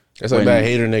It's like that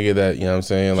hater nigga that, you know what I'm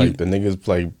saying? Like the niggas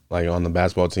play like on the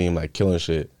basketball team, like killing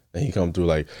shit. And he come through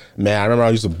like, man, I remember I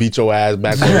used to beat your ass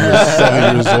back when you were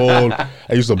 7 years old.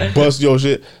 I used to bust your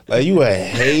shit. Like, you a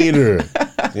hater.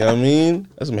 You know what I mean?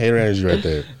 That's some hater energy right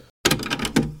there.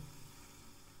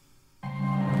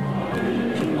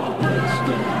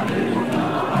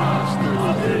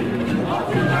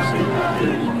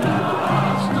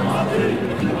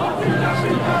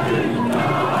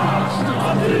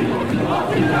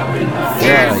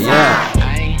 Yeah.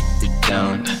 I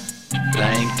don't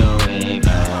like the way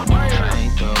I'm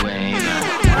trying to wave.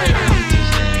 Trying to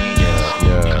stay,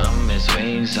 come as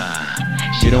waves are.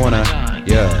 You don't wanna, I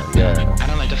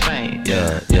don't like to fight,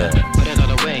 put it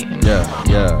all away,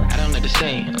 I don't like to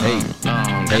stay,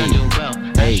 gotta do well,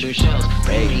 I shoot shells,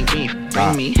 bring me beef,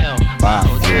 bring me hell,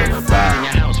 hotel, in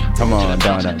your house, come on,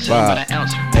 down that vibe,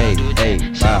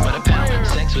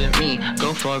 sex with me,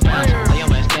 go for a round, lay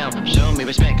your ass down, show me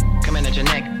respect, coming at your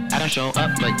neck, I don't show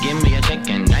up, but give me a check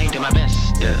and I do my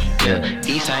best,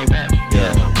 east side rap,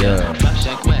 fuck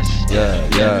check west,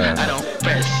 I don't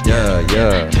press,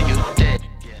 till you dead.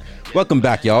 Welcome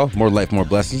back, y'all. More life, more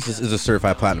blessings. This is a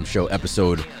Certified Platinum Show,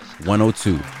 episode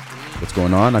 102. What's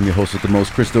going on? I'm your host with the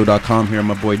most, Christo.com. Here,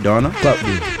 my boy Donna.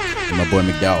 And my boy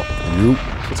McDowell. And Root.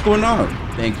 What's going on?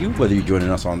 Thank you. Whether you're joining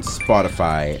us on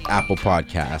Spotify, Apple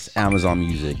Podcasts, Amazon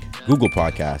Music, Google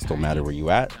Podcasts, don't matter where you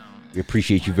at. We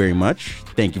appreciate you very much.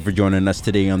 Thank you for joining us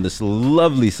today on this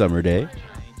lovely summer day.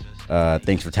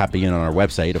 Thanks for tapping in on our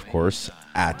website, of course,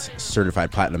 at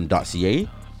certifiedplatinum.ca.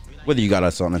 Whether you got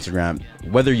us on Instagram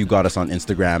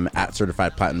at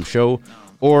Certified Platinum Show,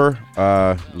 or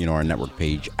our network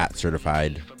page at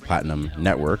Certified Platinum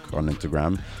Network on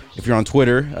Instagram. If you're on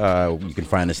Twitter, you can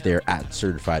find us there at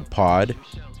Certified Pod.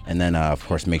 And then, of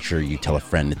course, make sure you tell a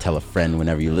friend to tell a friend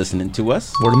whenever you're listening to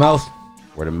us. Word of mouth.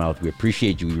 Word of mouth. We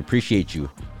appreciate you.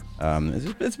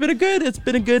 It's been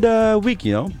a good week.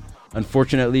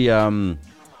 Unfortunately,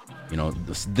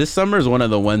 this summer is one of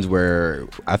the ones where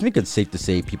I think it's safe to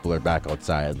say people are back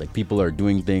outside. Like, people are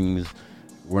doing things.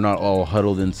 We're not all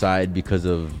huddled inside because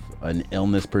of an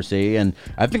illness per se. And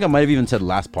I think I might have even said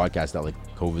last podcast that like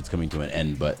COVID's coming to an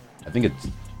end, but I think it's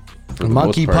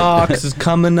monkeypox is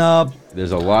coming up.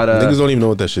 There's a lot of niggas don't even know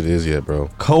what that shit is yet, bro.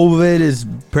 COVID is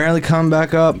apparently coming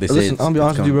back up. Listen, I'll be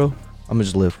honest with you, bro. I'm gonna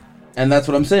just live. And that's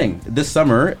what I'm saying. This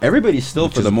summer, everybody's still,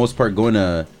 for the most part, going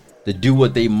to do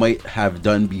what they might have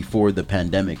done before the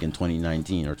pandemic in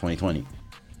 2019 or 2020.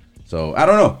 So I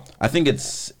don't know. I think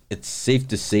it's safe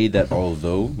to say that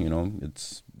although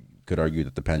could argue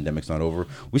that the pandemic's not over,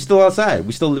 we still outside.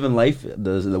 We still living life.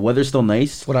 The weather's still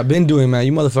nice. That's what I've been doing, man.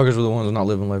 You motherfuckers were the ones not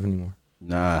living life anymore.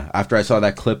 Nah. After I saw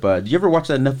that clip, did you ever watch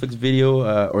that Netflix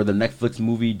video or the Netflix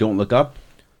movie Don't Look Up?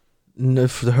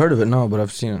 Heard of it, no, but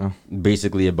I've seen it now.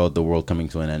 Basically about the world coming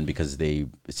to an end because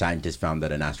scientists found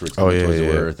that an asteroid's coming towards the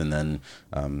Earth, and then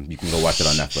you can go watch it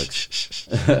on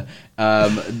Netflix.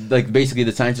 Like, basically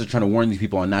the scientists are trying to warn these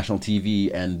people on national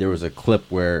TV, and there was a clip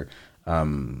where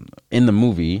in the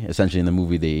movie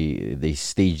they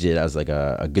staged it as like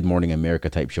a Good Morning America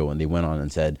type show, and they went on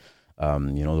and said,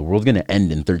 the world's gonna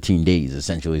end in 13 days,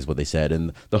 essentially, is what they said.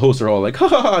 And the hosts are all like,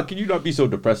 ha, can you not be so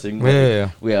depressing?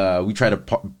 We try to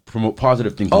promote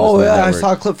positive things. I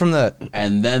saw a clip from that.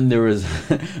 And then there was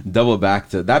double back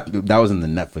to that was in the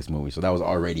Netflix movie, so that was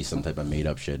already some type of made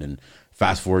up shit. And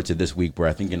fast forward to this week, where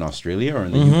I think in Australia or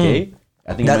in the UK,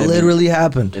 I think that literally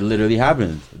happened. It literally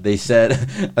happened. They said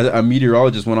a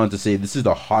meteorologist went on to say this is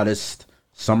the hottest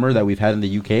summer that we've had in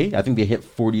the UK. I think they hit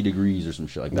 40 degrees or some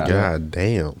shit like that. God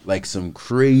damn. Like some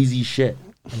crazy shit.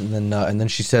 And then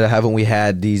she said, haven't we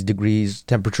had these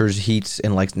temperatures, heats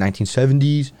in like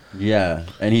 1970s? Yeah.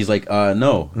 And he's like,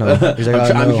 no. He's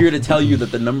like, I'm here to tell you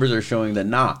that the numbers are showing that,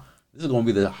 this is going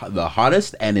to be the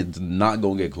hottest, and it's not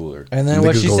going to get cooler. And then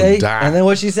what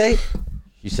she say?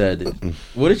 She said,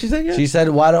 what did she say again? She said,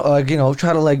 why don't,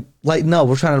 try to lighten up.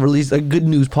 We're trying to release good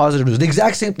news, positive news. The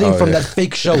exact same thing from that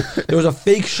fake show. There was a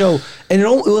fake show, and it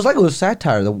was like it was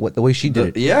satire, the way she did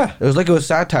it. Yeah. It was like it was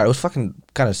satire. It was fucking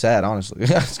kind of sad, honestly.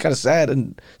 It's kind of sad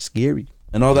and scary.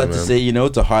 And all that to say,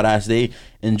 it's a hot ass day.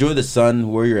 Enjoy the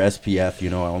sun, wear your SPF. I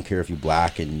don't care if you're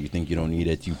black and you think you don't need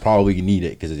it. You probably need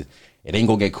it because it ain't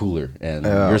going to get cooler, and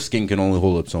your skin can only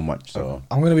hold up so much. So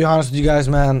I'm going to be honest with you guys,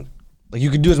 man. Like, you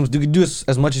could do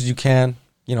as much as you can.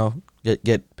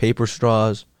 Get paper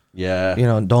straws. Yeah.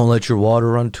 Don't let your water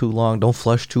run too long. Don't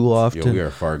flush too often. Yo, we are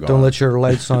far gone. Don't let your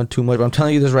lights on too much. But I'm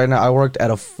telling you this right now. I worked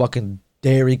at a fucking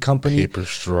dairy company. Paper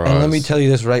straws. And let me tell you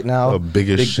this right now. The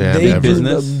biggest sham ever.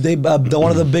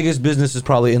 One of the biggest businesses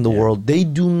probably in the world. They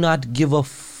do not give a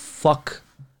fuck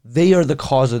They are the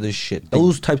cause of this shit.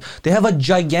 Those types. They have a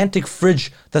gigantic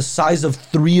fridge the size of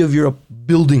 3 of your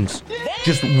buildings,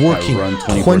 just working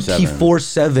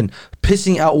 24/7,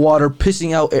 pissing out water,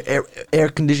 pissing out air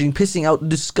conditioning, pissing out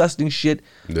disgusting shit,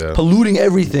 polluting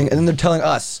everything, and then they're telling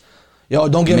us, yo,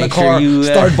 don't get in the car,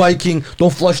 start biking,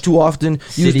 don't flush too often,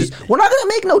 use this. We're not gonna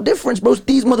make no difference, bro.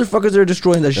 These motherfuckers are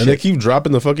destroying that shit. And they keep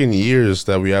dropping the fucking years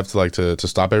that we have to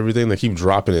stop everything. They keep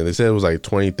dropping it. They said it was like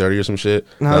 2030 or some shit.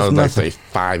 Now it's like, say,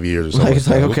 5 years or something. It's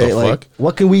like, okay, like,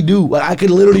 what can we do? Like, I could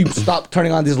literally stop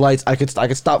turning on these lights. I could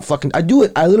stop fucking. I do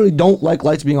it. I literally don't like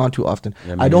lights being on too often.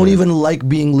 Yeah, I don't even like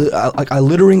being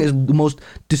littering is the most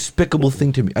despicable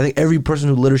thing to me. I think every person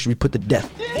who litters should be put to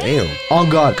death. Damn. On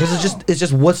God, because it's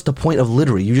just what's the point of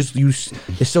littering?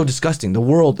 It's so disgusting. The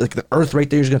world, like the earth right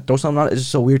there, you're just gonna throw something on it. It's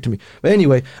just so weird to me. But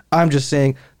anyway, I'm just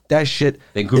saying that shit.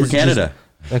 Vancouver, Canada.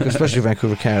 Especially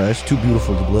Vancouver, Canada. It's too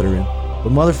beautiful to litter in. But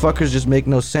motherfuckers just make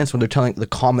no sense when they're telling the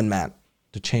common man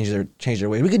to change their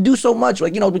ways. We could do so much.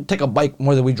 Like, we take a bike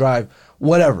more than we drive,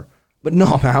 whatever. But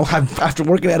no, man, after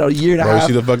working at a year and a half. You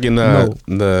see the fucking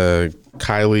the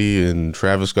Kylie and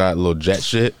Travis Scott little jet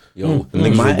shit? Yo,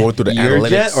 niggas were going through the analytics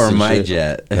jet or my shit.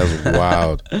 jet? That was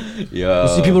wild. Yo, you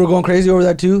see people were going crazy over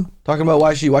that too, talking about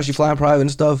why she flying private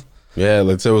and stuff. Yeah,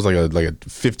 let's say it was like a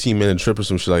 15-minute trip or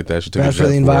some shit like that. She took bad for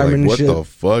the environment. What the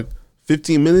fuck?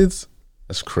 15 minutes?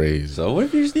 That's crazy. So what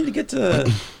if you just need to get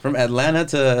from Atlanta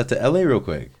to LA real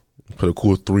quick? Put a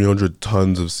cool 300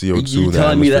 tons of CO2 You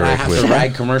telling me that I have to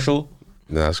ride commercial?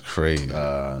 That's crazy. No,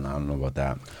 I don't know about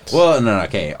that. Well, no,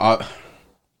 okay.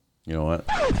 You know what?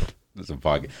 This is a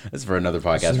podcast. This is for another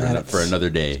podcast for another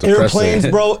day. Airplanes,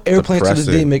 bro. Airplanes to this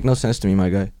day make no sense to me, my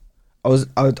guy. I'm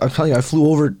telling you, I flew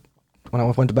over when I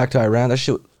went back to Iran. That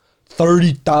shit,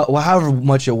 30,000, however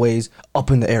much it weighs,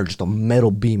 up in the air, just a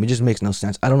metal beam. It just makes no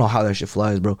sense. I don't know how that shit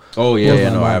flies, bro. Oh yeah,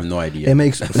 no, I have no idea. It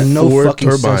makes no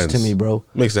fucking sense to me, bro.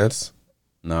 Makes sense.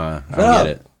 Nah, I don't get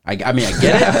it. I mean, I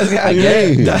get it. I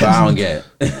get it, but I don't get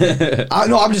it.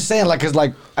 I'm just saying, like, cause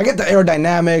like I get the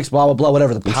aerodynamics, blah blah blah,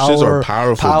 whatever. The power, shits are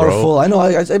powerful, bro. I know,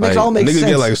 it makes all makes sense. Niggas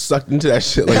get like sucked into that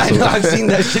shit. Like, I know, I've seen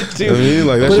that shit too. I mean,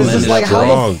 like, that but shit it's just like,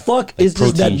 how the fuck is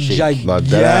this that gigantic? Like,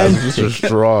 that is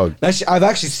strong. I've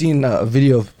actually seen a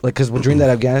video of like, cause during that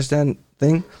Afghanistan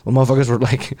thing, when motherfuckers were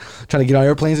like trying to get on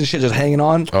airplanes and shit, just hanging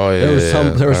on. Oh yeah,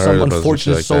 there was some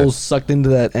unfortunate like souls sucked into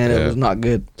that, and it was not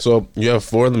good. So you have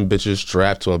 4 of them bitches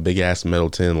strapped to a big ass metal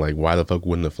tin. Like, why the fuck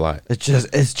wouldn't it fly?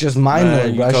 It's just mind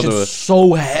blowing, bro. That shit's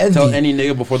so heavy. Tell any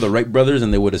nigga before the Wright brothers,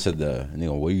 and they would have said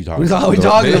nigga, what are you talking about? What are we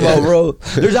talking about, bro?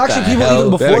 There's actually people even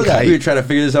before that. We were trying to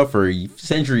figure this out for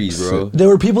centuries, bro. There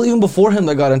were people even before him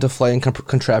that got into flying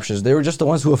contraptions. They were just the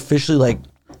ones who officially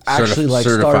started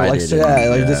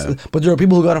this. But there were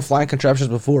people who got in flying contraptions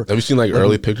before. Have you seen like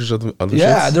early pictures of the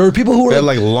yeah, shits? There were people who were they had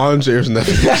like lawn chairs and that.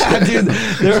 Yeah, dude,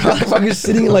 they were fucking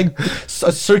sitting in like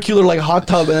a circular like hot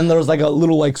tub, and then there was like a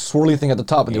little like swirly thing at the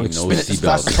top, and they would spin it as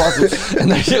fast as possible, and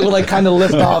that shit would like kind of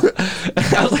lift off.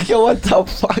 And I was like, yo, what the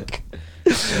fuck?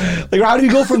 Like, how do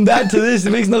you go from that to this?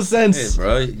 It makes no sense. Hey,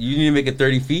 bro, you need to make it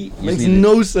 30 feet. Makes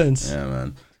no sense. Yeah,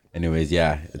 man. Anyways,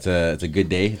 yeah, it's a good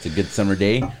day. It's a good summer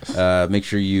day. Make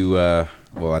sure you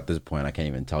well, at this point, I can't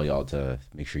even tell y'all to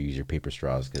make sure you use your paper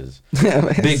straws because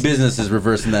big business is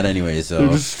reversing that anyway. So they're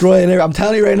destroying it. I'm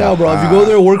telling you right now, bro. If you go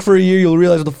there and work for a year, you'll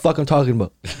realize what the fuck I'm talking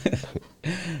about.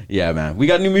 Yeah, man. We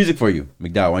got new music for you,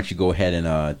 McDowell. Why don't you go ahead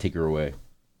and take her away?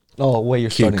 Oh, wait,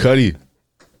 you're Kid starting.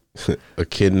 Cudi. A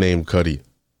kid named Cudi.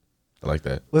 I like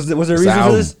that. Was there a reason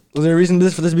for this? Was there a reason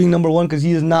for this being number one? Because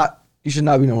he should not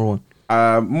be number one.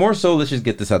 More so, let's just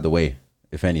get this out of the way,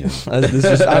 if anything. This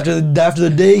is after the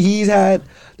day he's had,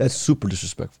 that's super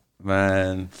disrespectful.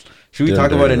 Man, should we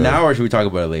talk about it now or should we talk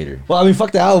about it later? Well, I mean,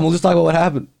 fuck the album. We'll just talk about what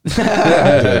happened.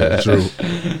 Yeah, true.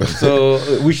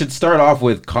 So we should start off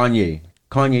with Kanye.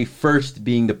 Kanye first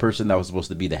being the person that was supposed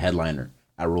to be the headliner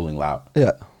at Rolling Loud.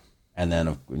 Yeah. And then,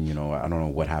 I don't know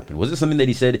what happened. Was it something that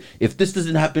he said, if this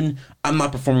doesn't happen, I'm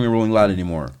not performing at Rolling Loud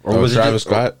anymore? Or was Travis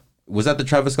Scott? Was that the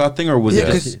Travis Scott thing, or was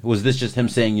this just him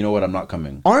saying, you know what, I'm not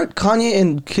coming? Aren't Kanye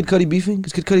and Kid Cudi beefing?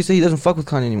 Because Kid Cudi said he doesn't fuck with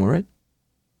Kanye anymore, right?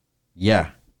 Yeah.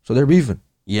 So they're beefing.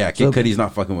 Yeah, Kid Cudi's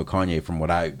not fucking with Kanye from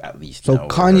what I at least know. So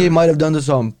Kanye might have done this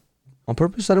on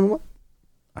purpose? I don't know.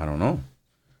 I don't know.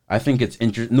 I think it's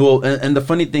interesting. No, and the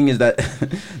funny thing is that,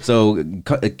 so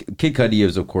Kid Cudi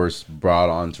is, of course, brought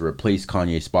on to replace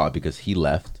Kanye's spot because he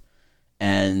left.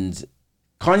 And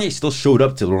Kanye still showed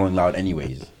up to Rolling Loud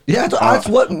anyways. Yeah, that's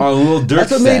what Lil Durk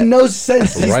that's what made no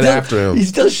sense. After him, he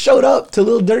still showed up to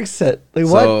Lil Durk's set. Like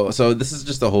what? So this is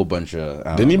just a whole bunch of.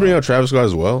 Didn't he bring out Travis Scott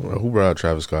as well? Or who brought out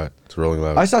Travis Scott to Rolling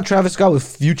Loud? I saw Travis Scott with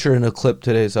Future in a clip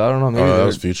today, so I don't know. Maybe that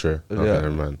was Future. Okay, yeah.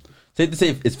 never mind. safe to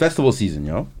say it's festival season,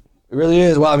 yo. It really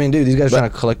is. Well, I mean, dude, these guys are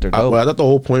trying to collect their dough. I thought the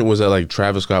whole point was that like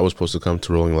Travis Scott was supposed to come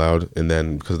to Rolling Loud, and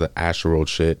then because of the Astroworld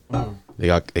shit,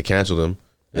 they canceled him.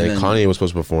 And then Kanye was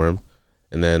supposed to perform,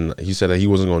 and then he said that he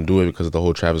wasn't going to do it because of the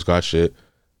whole Travis Scott shit.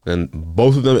 And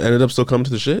both of them ended up still coming to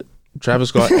the shit. Travis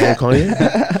Scott and Kanye.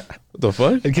 What the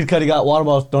fuck? And Kid Cudi got water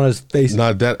bottles thrown in his face.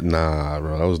 Nah,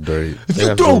 bro, that was dirty. If They you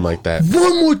have to throw do him like that.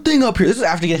 one more thing up here, this is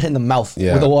after he get hit in the mouth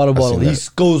with a water bottle. He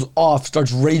goes off,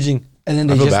 starts raging, and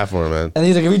then I feel bad for him, man. And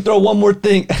he's like, if you throw one more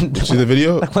thing, and you see the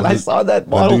video? When I saw that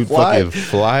bottle fly,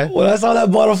 when I saw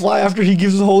that bottle fly after he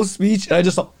gives his whole speech, and I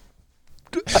just saw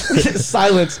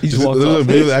silence. He just walks off.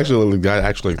 The guy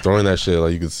actually throwing that shit,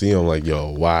 like you could see him, like,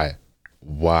 yo, why?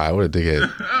 What a dickhead.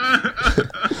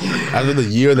 After the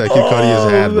year that Kid Cudi has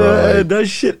had, bro. Like, that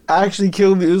shit actually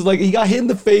killed me. It was like he got hit in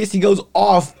the face. He goes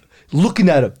off looking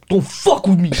at him. Don't fuck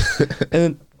with me.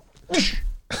 And then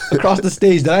across the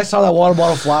stage. Then I saw that water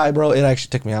bottle fly, bro. It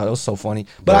actually took me out. It was so funny.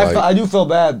 But I do feel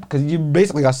bad because you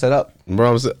basically got set up.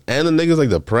 Bro, and the nigga's like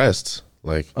depressed.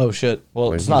 Like, oh shit. Well,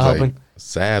 like, it's not helping. Like,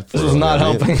 sad for this is not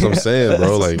helping. That's what I'm saying,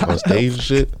 bro. Like on stage and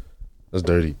shit. That's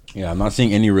dirty. Yeah, I'm not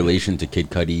seeing any relation to Kid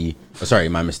Cudi. Sorry,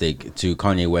 my mistake. To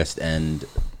Kanye West and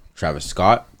Travis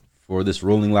Scott for this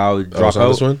Rolling Loud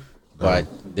dropout. This one? But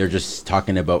they're just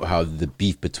talking about how the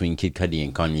beef between Kid Cudi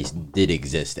and Kanye did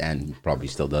exist and probably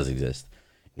still does exist.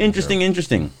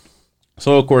 Interesting.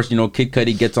 So, of course, Kid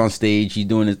Cudi gets on stage. He's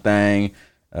doing his thing.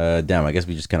 Damn, I guess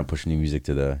we just kind of push new music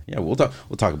to the... Yeah, we'll talk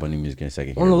about new music in a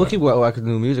second. Well, no, look at what I could do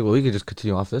new music. Well, we could just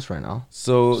continue off this right now.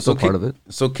 So part of it.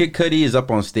 So Kid Cudi is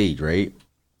up on stage, right?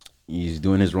 He's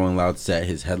doing his Rolling Loud set,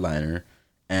 his headliner,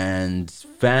 and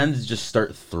fans just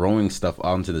start throwing stuff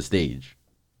onto the stage.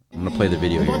 I'm gonna play the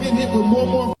video here.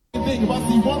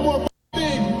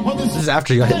 This is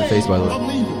after you got hit in the face, by the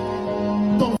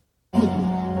way.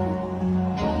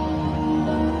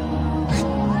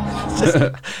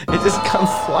 It just comes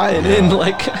flying in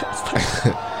like.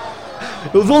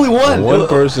 It was only one. One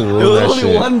person ruined that shit. It was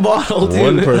only one bottle, dude.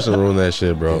 One person ruined that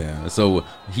shit, bro. Yeah. So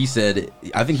he said,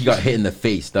 I think he got hit in the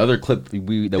face. The other clip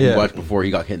we watched before,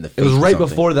 he got hit in the face. It was right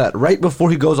before that. Right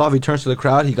before he goes off, he turns to the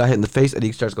crowd. He got hit in the face, and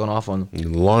he starts going off on him. He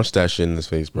launched that shit in his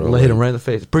face, bro. Hit him right in the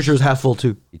face. Pretty sure it was half full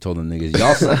too. He told them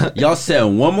niggas, y'all set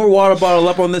one more water bottle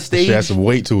up on the stage. She has some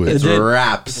weight to it. It's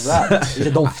raps. He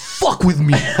said, don't fuck with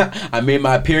me. I made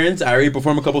my appearance. I already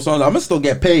performed a couple songs. I'm gonna still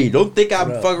get paid. Don't think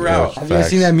I'm fuck around. Have you guys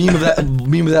seen that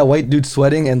meme of that white dude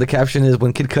sweating, and the caption is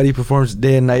when Kid Cudi performs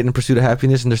day and night in pursuit of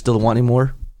happiness, and they're still wanting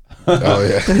more. Oh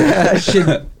yeah. That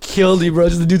shit killed me, bro.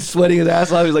 Just the dude sweating his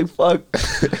ass off. He's like, fuck.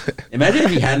 Imagine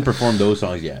if he hadn't performed those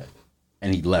songs yet,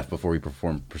 and he left before he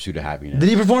performed Pursuit of Happiness. Did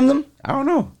he perform them? I don't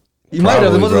know. He might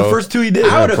have. Those were the first two he did.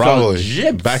 I would have probably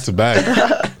gypped. back to back.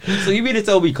 So you mean to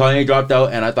tell me Kanye dropped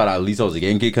out, and I thought at least I was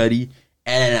getting Kid Cudi,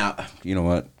 and you know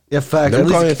what? Yeah, fact. Them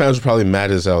Kanye fans were probably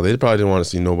mad as hell. They probably didn't want to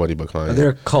see nobody but Kanye. They're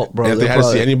a cult, bro. And if they had to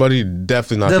see anybody,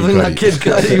 definitely not Kid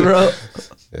Cudi, bro.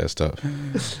 Yeah, it's tough.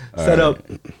 Set up.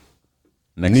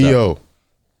 Next Neo. up.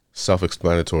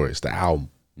 Self-explanatory. It's the album.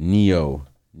 Neo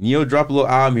dropped a little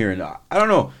album here, and I don't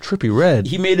know. Trippy Red.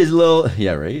 He made his little He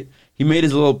made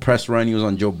his little press run. He was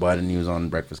on Joe Budden. He was on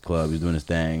Breakfast Club. He was doing his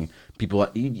thing. People,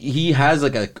 he has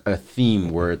like a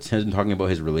theme where it's him talking about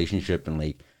his relationship and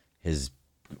like his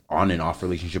on and off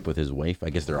relationship with his wife. I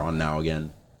guess they're on now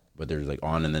again, but there's like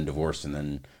on and then divorce and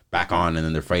then back on and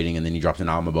then they're fighting and then he drops an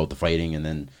album about the fighting and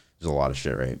then there's a lot of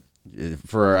shit, right?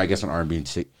 For I guess an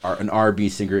R&B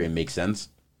singer, it makes sense.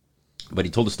 But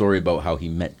he told a story about how he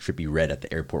met Trippie Redd at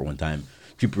the airport one time.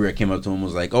 Trippie Redd came up to him and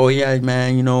was like, "Oh yeah,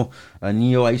 man,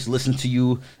 Neo, I used to listen to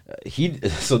you."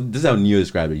 So this is how Neo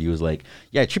described it. He was like,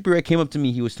 "Yeah, Trippie Redd came up to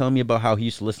me. He was telling me about how he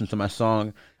used to listen to my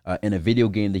song in a video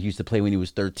game that he used to play when he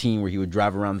was 13, where he would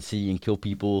drive around the city and kill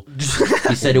people."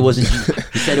 He said it wasn't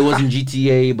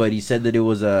GTA, but he said that it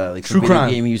was like True video crime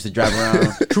game he used to drive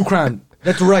around. True crime.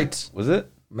 That's right. Was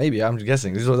it? Maybe, I'm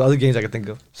guessing. These are the other games I could think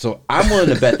of. So I'm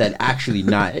willing to bet that actually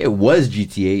not. It was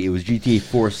GTA. It was GTA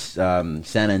 4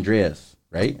 San Andreas,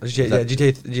 right?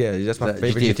 GTA. Yeah, that's my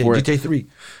favorite. GTA 4? GTA 3.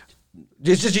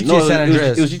 It's just GTA San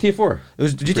Andreas. It was GTA 4. It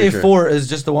was GTA 4 is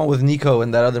just the one with Nico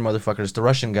and that other motherfucker. It's the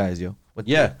Russian guys, yo.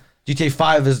 Yeah. GTA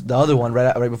 5 is the other one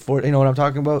right before. You know what I'm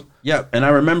talking about? Yeah, and I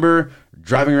remember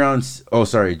driving around. Oh,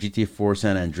 sorry, GTA 4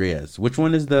 San Andreas. Which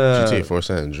one is the GTA 4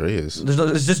 San Andreas?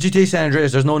 It's just GTA San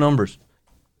Andreas. There's no numbers.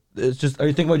 It's just. Are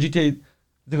you thinking about GTA?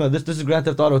 This is Grand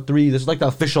Theft Auto 3. This is like the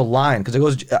official line because it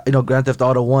goes, Grand Theft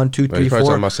Auto 1, 2, 3, 4.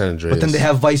 Talking about San Andreas. But then they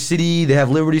have Vice City, they have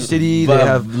Liberty City, they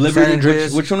have San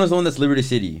Andreas. Which one was the one that's Liberty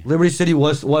City? Liberty City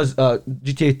was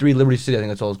GTA 3 Liberty City. I think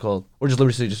that's all it's called, or just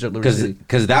Liberty City, just Liberty City.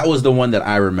 Because that was the one that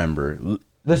I remember.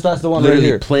 That's the one literally right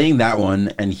here. playing that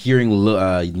one and hearing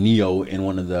Neo in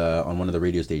on one of the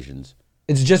radio stations.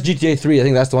 It's just GTA 3. I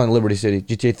think that's the one in Liberty City.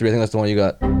 GTA 3. I think that's the one you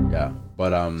got. Yeah,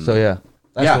 but So yeah,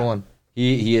 that's the one.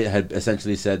 He had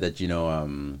essentially said that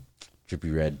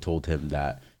Trippie Redd told him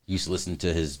that he used to listen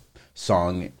to his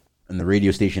song in the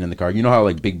radio station in the car. You know how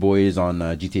like Big Boy is on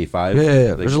GTA 5? Yeah.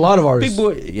 Like, There's a lot of artists. Big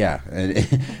Boy, yeah,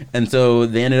 and so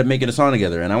they ended up making a song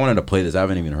together. And I wanted to play this. I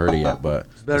haven't even heard it yet, but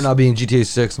It's better not be in GTA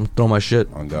 6. I'm throwing my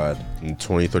shit. on God, In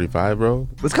 2035, bro.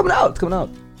 It's coming out.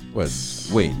 what?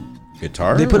 Wait,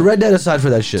 guitar? They put Red Dead aside for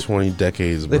that shit. 20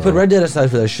 decades, bro. They put Red Dead aside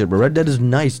for that shit, but Red Dead is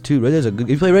nice too. Red Dead's a good.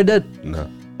 You play Red Dead? No.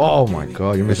 Oh my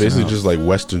god, you're It's missing basically out. just like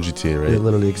Western GTA, They're right?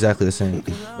 literally exactly the same.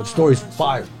 But the story's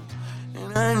fire.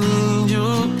 I need you,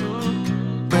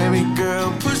 baby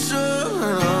girl, push up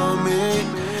on me.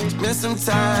 It's been some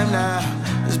time now,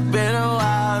 it's been a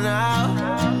while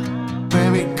now.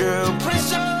 Baby girl,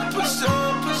 push up, push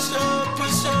up, push up,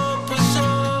 push up, push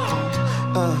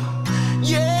up.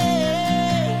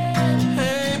 Yeah,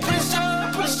 hey, push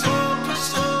up, push up,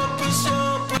 push up, push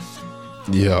up, push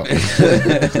up. Yeah.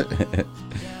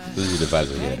 This is the vibes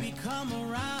we get.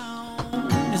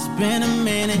 It's been a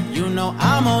minute, you know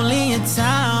I'm only in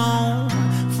town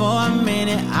for a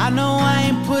minute. I know I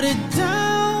ain't put it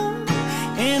down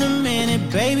in a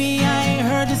minute, baby. I ain't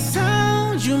heard the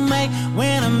sound you make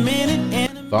when I'm in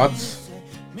it. Thoughts?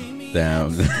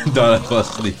 Damn, Donna fell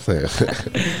asleep. Z's.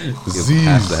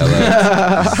 Pass the hell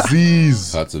out.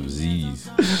 Z's. Thoughts of Z's.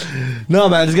 No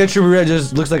man, this guy Trippie Redd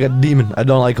just looks like a demon. I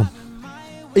don't like him.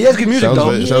 He has good music Sounds though.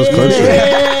 like- sounds country.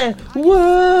 Yeah.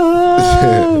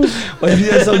 Whoa. Why did you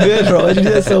do that so good, bro? Why did you do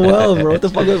that so well, bro? What the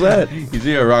fuck was that? He's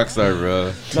a rock star, bro.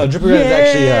 No, Trippie Redd is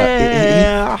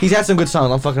actually. He's had some good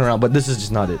songs. I'm fucking around, but this is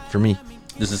just not it for me.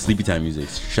 This is sleepy time music.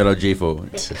 Shout out J-Fo.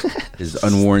 His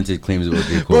unwarranted claims about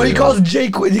J. Cole. Bro, he calls J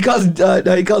Cole J Cole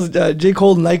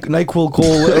NyQuil Cole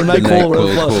or NyQuil. whatever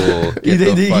the fuck. Cole. He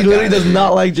Get the fuck literally outta does here.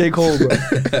 not like J Cole, bro.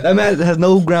 That man has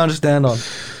no ground to stand on.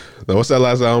 Now, what's that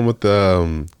last album with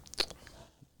the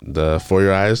For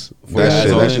Your Eyes? Your Eyes That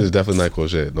only? shit is definitely not cool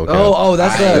shit. No cap. Oh,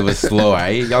 that's It was slow,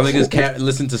 right? Y'all niggas can't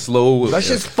listen to slow. That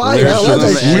shit's fire. lyrics I love from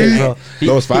that the shit, end. bro.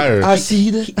 That was fire. I see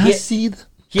the. I see the.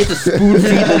 He had to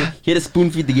spoon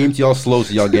feed the game to y'all slow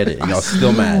so y'all get it, and y'all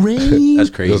still mad. rain That's It was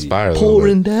crazy. fire. though,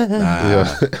 pouring down.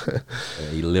 Nah,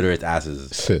 illiterate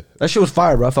asses. but- That shit was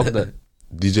fire, bro. I fuck with that.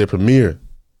 DJ Premier,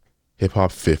 Hip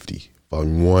Hop 50,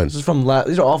 Volume 1. This is from last.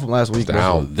 These are all from last week. bro.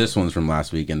 Down. So this one's from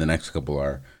last week, and the next couple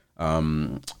are.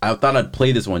 I thought I'd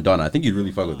play this one, Donna. I think you'd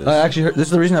really fuck with this. I actually heard. This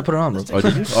is the reason I put it on, bro. Oh,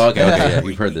 did you? Oh, okay, yeah.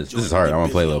 You've heard this. This is hard. I want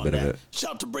to play a little bit of it.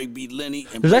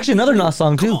 There's actually another Nas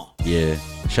song too. Yeah.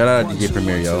 Shout out DJ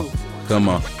Premier, yo. Come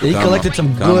on. He Come collected on.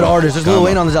 some Come good on. artists. There's Come Lil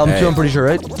Wayne on this album Hey. too. I'm pretty sure,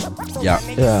 right? Yeah.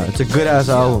 Yeah, it's a good ass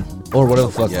album or whatever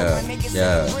the fuck. Yeah.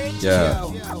 Yeah.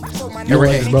 You know what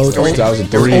it is, bro. It's old,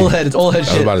 2003. it's old head. It's old head I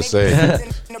was shit. about to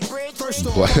say.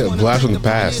 Blast from the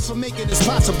past. For making this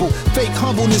possible. Fake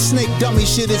humbleness, snake dummy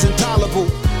shit is intolerable.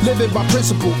 Living by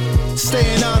principle,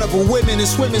 staying honorable. Women in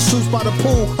swimming suits by the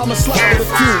pool. I'ma slide with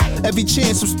a few. Every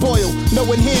chance I'm spoiled. No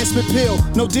enhancement pill.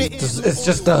 No dick. It's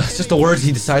just the words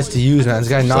he decides to use, man. This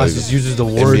guy Nas like just uses the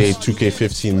words. NBA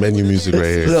 2K15 menu music right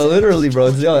here. No, literally, bro.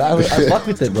 I fuck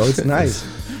with it, bro. It's nice.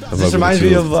 I This fuck with reminds it me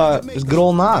too. of just good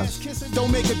old Nas. Kissing don't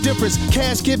make a difference.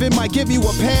 Cash giving might give you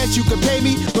a pass. You can pay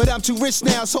me, but I'm too rich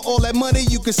now, so all that money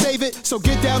you can save it. So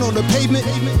get down on the pavement,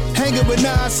 hanging with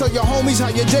Nas. So your homies, how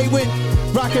your day went.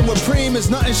 Rocking with Preem is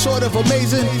nothing short of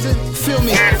amazing. Feel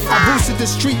me? I boosted the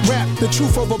street rap, the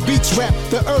truth over beats rap.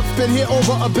 The earth been here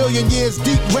over 1 billion years.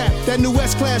 Deep rap, that new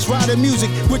S-Class riding music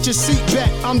with your seat back.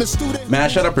 I'm the student. Man,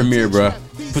 shout out Premier, bro.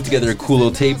 Put together a cool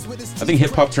little tape. I think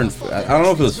hip hop turned. I don't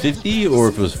know if it was 50 or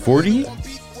if it was 40,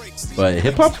 but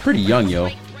hip hop's pretty young, yo.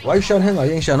 Why you shouting him out?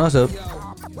 You ain't shouting us up.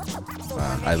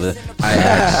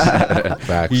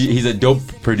 He's a dope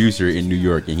producer in New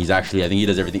York, and he's actually, I think he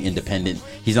does everything independent.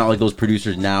 He's not like those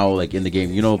producers now, like in the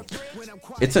game. You know,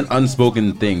 it's an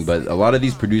unspoken thing, but a lot of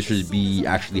these producers be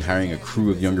actually hiring a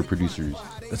crew of younger producers.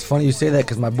 It's funny you say that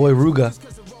because my boy Ruga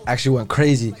actually went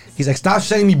crazy. He's like, stop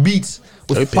sending me beats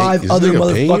with Hey, 5 is other this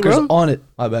nigga paying, motherfuckers bro? on it.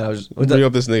 My bad. I was just. Bring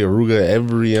up this nigga Ruga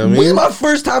every. I This is mean, my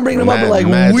first time bringing him up in like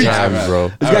mad weeks. times, bro.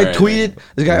 This guy Alright, tweeted.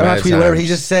 This guy, not Mad tweeted, whatever. times.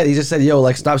 He just said, yo,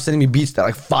 like, stop sending me beats that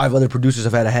like 5 other producers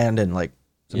have had a hand in. Like,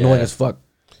 it's annoying Yeah. as fuck.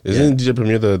 Isn't DJ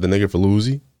Premier the nigga for Lil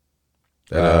Uzi?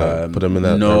 That put him in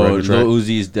that No, record track? Lil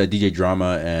Uzi's DJ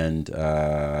Drama and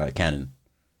Cannon.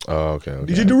 Oh, okay.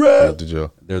 DJ Durant. DJ.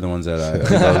 They're the ones that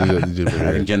DJ I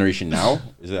Premier. think Generation Now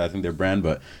is it, I think their brand,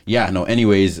 but yeah, no.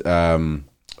 Anyways,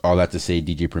 all that to say,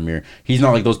 DJ Premier, he's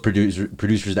not like those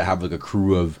producers that have like a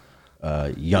crew of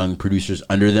young producers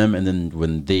under them, and then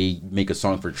when they make a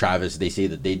song for Travis, they say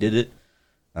that they did it.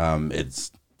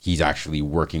 He's actually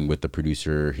working with the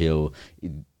producer.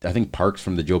 I think Parks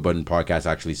from the Joe Budden podcast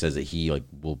actually says that he like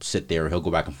will sit there, he'll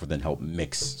go back and forth and help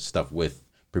mix stuff with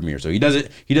Premiere. So he does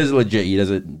it legit. He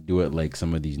doesn't do it like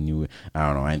some of these new, I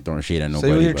don't know, I ain't throwing shade at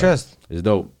nobody. Say with your chest. It's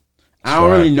dope. I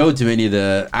don't really know too many of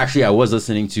the, actually I was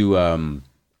listening to, who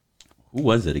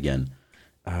was it again?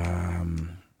 I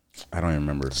don't even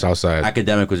remember. Southside.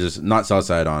 Academic was just, not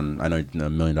Southside on, I know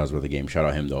 $1 million worth of game. Shout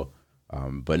out him though.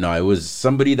 But no, it was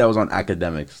somebody that was on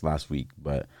Academics last week.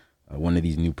 But one of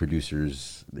these new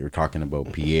producers, they were talking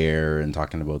about Pierre and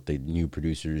talking about the new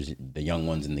producers, the young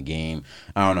ones in the game.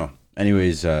 I don't know.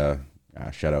 Anyways,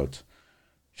 shout out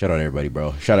everybody,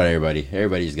 bro. Shout out everybody.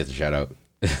 Everybody just gets a shout out.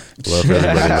 Love for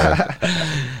everybody, man.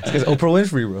 It's because Oprah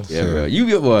Winfrey, bro. Yeah, bro. You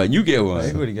get one. You get one.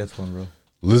 Everybody gets one, bro.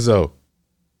 Lizzo,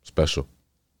 special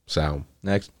sound.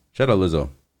 Next. Shout out Lizzo.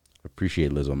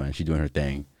 Appreciate Lizzo, man. She's doing her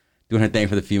thing. Doing her thing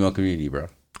for the female community, bro.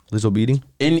 Lizzo beating?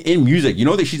 In music, you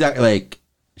know that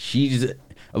she's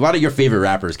a lot of your favorite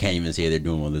rappers can't even say they're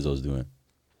doing what Lizzo's doing.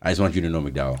 I just want you to know,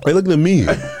 McDowell. Hey, look at me.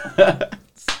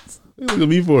 Look at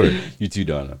me for it. You too,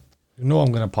 Donna. You know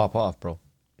I'm gonna pop off, bro.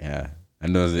 Yeah. I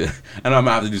know I'm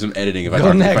gonna have to do some editing if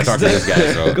I Next. talk to this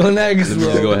guy. So Go next, let me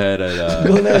bro. just go ahead and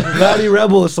Go next. Rowdy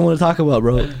Rebel is someone to talk about,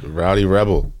 bro. Rowdy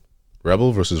Rebel.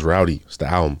 Rebel versus Rowdy. It's the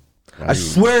album. I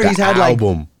swear he's The had like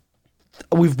album.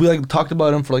 we like talked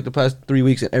about him for like the past 3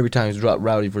 weeks, and every time he's dropped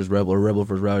Rowdy versus Rebel or Rebel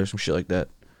versus Rowdy or some shit like that.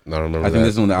 I don't remember I think that.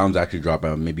 this is when the albums actually dropped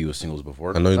out. Maybe it was singles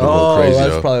before. I know he's been going crazy,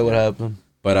 that's though. probably what happened.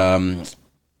 But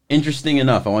interesting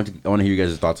enough, I want to hear you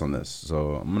guys' thoughts on this.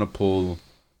 So I'm gonna pull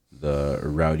the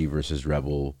Rowdy versus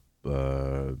Rebel.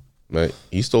 Man,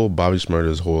 he stole Bobby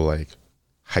Shmurda's whole like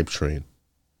hype train.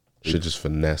 Shit just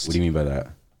finessed. What do you mean by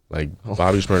that? Like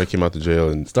Bobby Shmurda came out the jail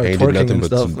and Start ain't did twerking nothing and but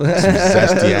stuff. some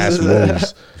zesty ass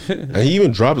moves. And he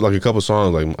even dropped like a couple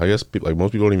songs. Like I guess like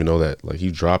most people don't even know that. Like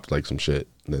he dropped like some shit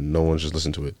and then no one's just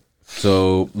listened to it.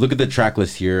 So look at the track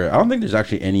list here. I don't think there's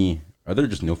actually any. Are there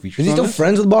just no features? Is he on still this?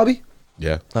 friends with Bobby?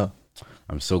 Yeah. Oh,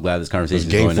 I'm so glad this conversation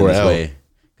is Gang going in this 4L. way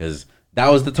because that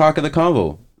was the talk of the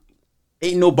convo.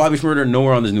 Ain't no Bobby Shmurda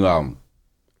nowhere on this new album,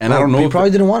 and I don't know. He if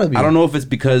probably didn't want to be. I don't know if it's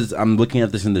because I'm looking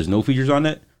at this and there's no features on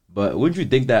it. But wouldn't you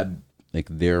think that like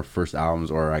their first albums,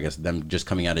 or I guess them just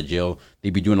coming out of jail,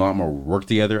 they'd be doing a lot more work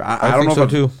together? I don't think know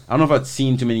so, too. I don't know if I've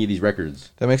seen too many of these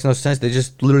records. That makes no sense. They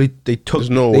just literally took There's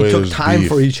no way. they it took was time beef.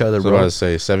 for each other, So I was about bro. to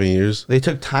say 7 years. They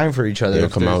took time for each other. They'll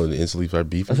If come there's- out and instantly start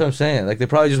beefing. That's what I'm saying. Like they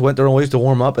probably just went their own ways to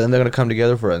warm up, and then they're gonna come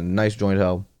together for a nice joint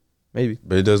album. Maybe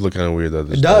But it does look kind of weird that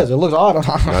it does. It looks odd.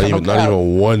 Not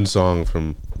even one song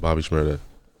from Bobby Shmurda.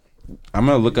 I'm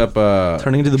gonna look up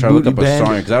Turning into the try to look up booty a band.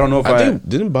 song because I don't know if I think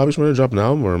didn't Bobby Shmurda drop an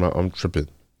album or I'm tripping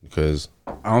because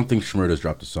I don't think Shmurda's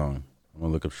dropped a song. I'm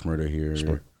gonna look up Shmurda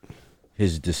here.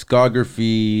 His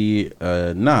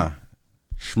discography, nah.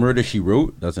 Shmurda She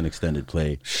Wrote, that's an extended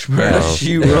play. Shmurda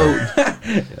She Wrote.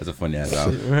 That's a funny ass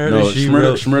album. Shmurda She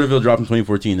Wrote. Shmurdaville dropped in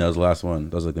 2014. That was the last one.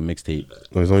 That was like a mixtape.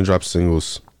 he's only dropped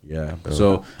singles. Yeah.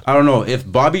 So I don't know if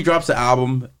Bobby drops the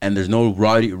album and there's no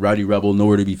Rowdy Rebel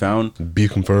nowhere to be found. Be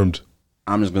confirmed.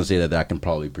 I'm just gonna say that I can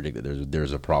probably predict that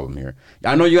there's a problem here.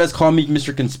 I know you guys call me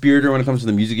Mr. Conspirator when it comes to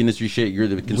the music industry shit. You're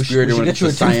the conspirator when it comes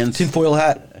to science. tinfoil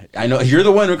hat. I know you're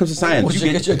the one when it comes to science. We You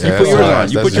should get get you a you put yours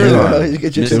on. You put yours on. You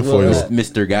get your Tinfoil.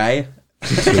 Mr. Guy.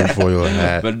 Tinfoil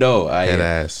hat. But no, Head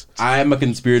ass. I'm a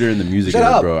conspirator in the music Shut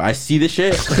industry, up. bro. I see this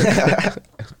shit,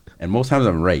 and most times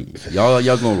I'm right. Y'all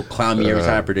gonna clown me every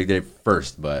time I predicted it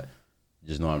first, but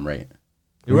just know I'm right.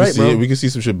 You're right, bro. We can see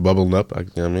some shit bubbling up. You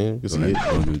know what I mean? We can see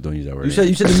it. Don't use that word. You said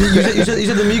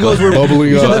the Migos were Bubbling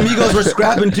you said up. the Migos were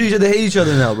scrapping too. You said they hate each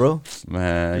other now, bro.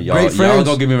 Man, Great y'all friends.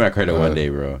 gonna give me my credit one day,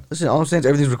 bro. Listen, all I'm saying is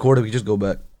everything's recorded. We can just go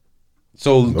back.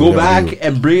 So go never back do.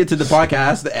 and bring it to the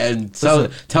podcast and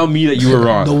tell me that you were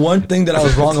wrong. The one thing that I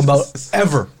was wrong about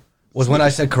ever was when I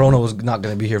said Corona was not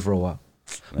going to be here for a while.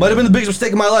 Might have been the biggest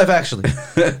mistake of my life, actually.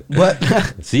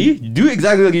 But See, you do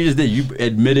exactly like you just did. You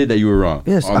admitted that you were wrong.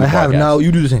 yes, on the I have. podcast. Now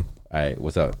you do the same. All right,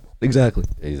 what's up? Exactly.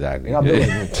 Exactly. You're not built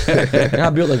like me. You're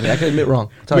not built like me. I can admit wrong.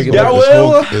 That's how I get Yeah, work.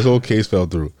 well- This whole case fell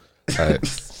through. All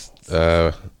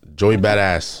right. Joey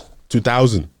Badass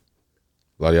 2000.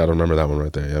 A lot of y'all don't remember that one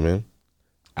right there. Yeah, man.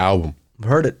 Album. I've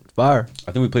heard it. Fire.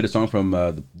 I think we played a song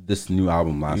from this new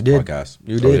album last You did. podcast.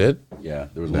 You Oh, did. you did? Yeah,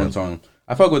 there was one song.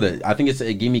 I fuck with it. I think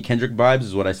it gave me Kendrick vibes,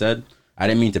 is what I said. I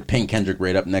didn't mean to pin Kendrick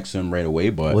right up next to him right away,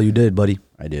 but Well, you did, buddy.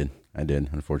 I did.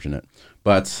 Unfortunate,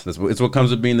 but it's what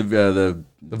comes with being the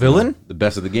villain? the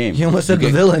best of the game. You almost said the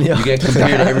villain, yo. You get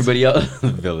compared to everybody else. The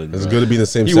villain. It's bro. good to be in the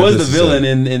same He was the sentence as villain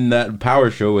him. in that Power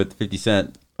show with 50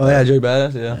 Cent. Oh yeah, Joey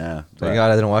Badass. Yeah. Yeah. Thank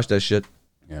God I didn't watch that shit.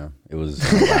 Yeah, it was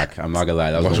whack. I'm not gonna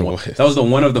lie. That was the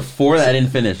one of the 4 that I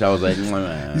didn't finish. I was like, These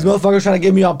motherfuckers trying to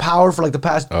get me on Power for like the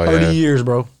past 30 years,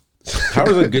 bro.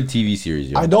 Power's a good TV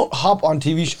series. Yo. I don't hop on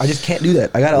TV. I just can't do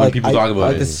that. I gotta When people talk about I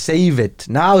like to save it.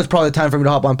 Now is probably the time for me to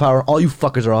hop on Power. All you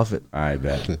fuckers are off it. I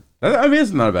bet. I mean,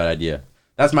 it's not a bad idea.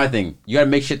 That's my thing. You gotta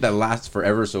make shit that lasts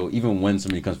forever. So even when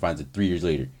somebody comes finds it 3 years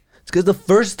later. It's because the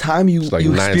first time you like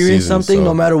experience seasons, something, so.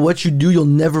 no matter what you do, you'll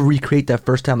never recreate that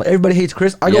first time. Like everybody hates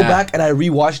Chris. I go back and I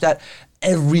rewatch that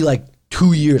every like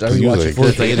 2 years. I rewatch it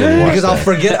because I'll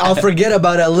forget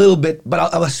about it a little bit,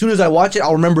 but as soon as I watch it,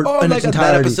 I'll remember it in its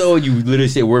entirety. That episode, you literally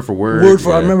say word for word.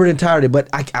 I remember the entirety, but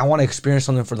I want to experience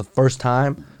something for the first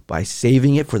time by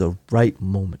saving it for the right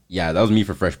moment. Yeah, that was me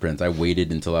for Fresh Prince. I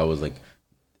waited until I was like,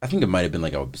 I think it might have been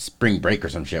like a spring break or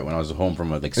some shit when I was home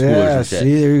from like school or some shit.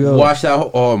 See, there you go. Watch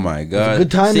that. Oh my god, good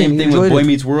timing. Same thing with Enjoyed Boy it.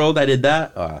 Meets World. I did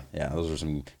that. Yeah, those were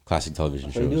some classic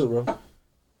television shows. Do it, bro.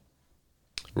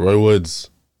 Roy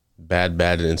Woods, Bad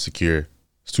and Insecure.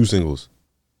 It's 2 singles.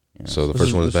 Yeah. So the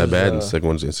first one is Bad and the second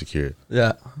one's Insecure.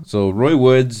 Yeah. So Roy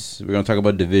Woods, we're gonna talk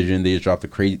about Division. They just dropped a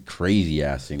crazy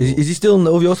ass single. Is he still in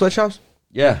the OVO sweatshops?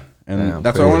 Yeah. And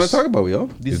that's what I want to talk about, yo.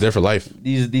 He's there for life.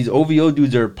 These OVO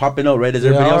dudes are popping out right as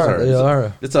everybody else are. They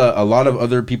are. It's a lot of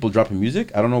other people dropping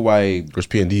music. I don't know why. Where's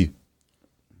P&D?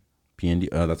 P&D?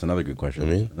 That's another good question. I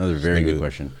mean, another very good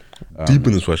question. Deep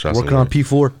in the sweatshop. Working on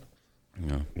P4.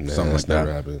 Something like that.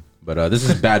 Happened. But this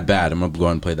is Bad. I'm gonna go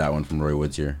ahead and play that one from Roy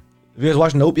Woods here. Have you guys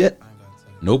watched Nope yet?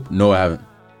 Nope. No, I haven't.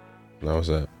 No, what's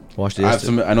that? Watched it.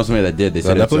 I know somebody that did. They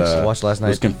said Netflix? Watched last night.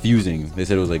 It was confusing. They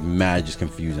said it was like mad, just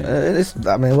confusing.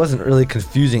 It wasn't really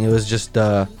confusing. It was just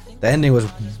the ending was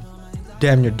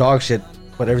damn near dog shit,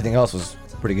 but everything else was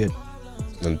pretty good.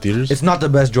 In theaters? It's not the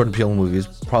best Jordan Peele movie.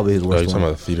 It's probably his Oh, worst you're talking one.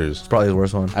 about the theaters. It's probably his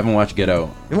worst one. I haven't watched Get Out.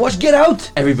 You watch Get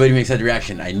Out? Everybody makes that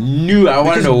reaction. I knew I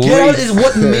wanted to Get wait. Out is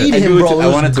what made him, bro. I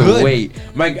wanted to good. wait.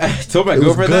 I told my It was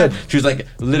girlfriend good. that. She was like,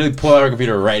 literally pull out her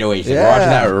computer right away. She's like, Yeah. watch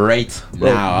that right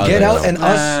now. I was Get like, Out and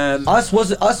man. Us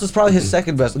was probably his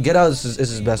second best. Get Out is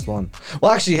his best one.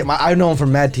 Well, actually, I know him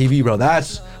from Mad TV, bro. Mad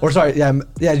TV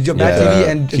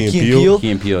and Key and Peele.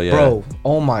 Key and Peele, yeah. Bro,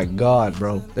 oh my god,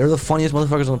 bro. They're the funniest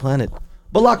motherfuckers on the planet.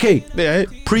 But Lucky, Yeah,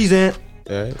 present.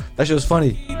 yeah. That shit was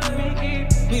funny.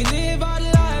 We live our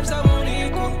lives, I won't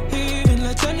equal. Even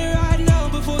like turn it right now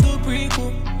before the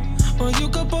prequel. Or you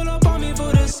could pull up on me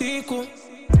for the sequel.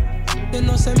 They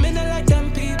know some men like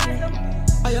them people.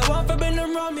 I want for been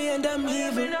around me and them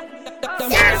evil. Them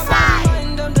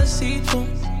them deceitful.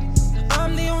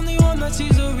 I'm the only one that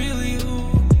sees the real you.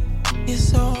 You're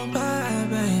so bad,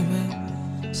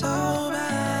 baby. So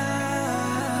bad.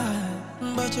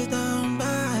 But you're down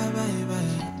bad, baby.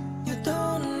 You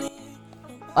don't need.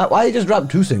 Why he just dropped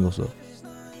 2 singles though?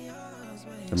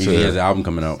 I mean, he has an album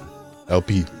coming out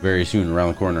LP. very soon, around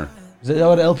the corner. Is that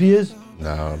what an LP is?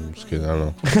 Nah, I'm just kidding. I don't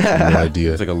know. I have no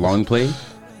idea. It's like a long play.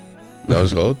 That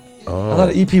was called? I thought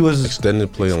an EP was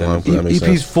Extended play and long play. That makes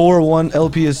EP's sense. 4, 1,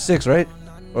 LP is 6, right?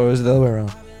 Or is it the other way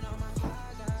around?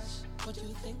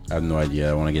 I have no idea.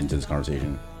 I want to get into this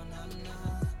conversation.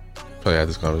 Probably had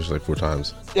this conversation like 4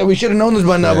 times. Yeah, we should have known this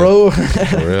by now, Yeah. bro.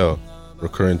 For real.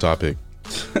 Recurring topic.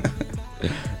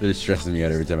 It stresses me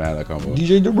out every time I have that combo.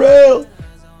 DJ Darrell.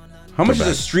 How much is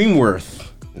a stream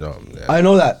worth? No, yeah. I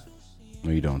know that.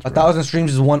 No, you don't. 1,000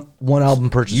 streams is one album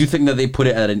purchase. You think that they put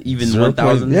it at an even 0.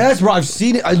 1,000? Yes, bro. I've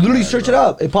seen it. I literally search it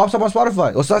up. It pops up on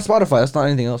Spotify. Well, it's not Spotify. That's not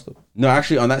anything else, though. No,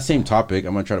 actually, on that same topic,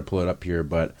 I'm gonna try to pull it up here,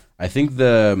 but I think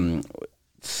the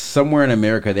somewhere in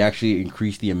America they actually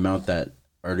increased the amount that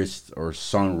artists or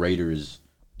songwriters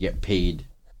get paid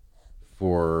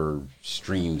for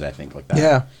streams. I think like that.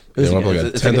 Yeah. They went up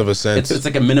like a tenth of a cent. It's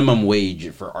like a minimum wage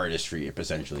for artistry,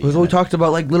 essentially. It was what we talked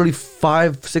about like literally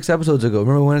 5-6 episodes ago.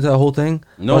 Remember we went into that whole thing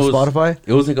No, on it was- Spotify?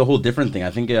 It was like a whole different thing.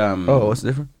 I think. Oh, what's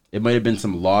different? It might have been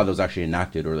some law that was actually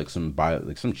enacted, or like some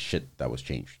shit that was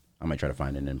changed. I might try to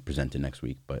find it and present it next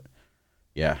week. But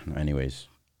yeah, anyways.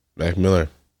 Mac Miller.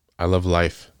 I love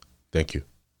life. Thank you.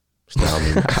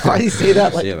 Why do you say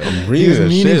that? Like, Yeah, like- I'm reading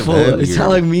this shit, meaningful. man. It sound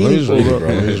like Let me just meaningful, read it, bro. bro.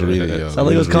 Let me just read it, yo. Sound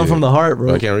like it was come from the heart,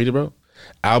 bro. I can't read it, bro.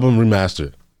 Album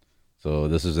remastered. So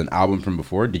this is an album from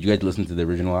before. Did you guys listen to the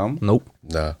original album? Nope.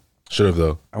 Nah. Should have,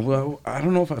 though. I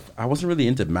don't know if I wasn't really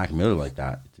into Mac Miller like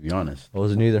that, to be honest. I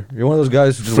wasn't either. You're one of those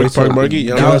guys who just Frick waits till Park Market, you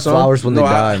don't know down that song? flowers when they No,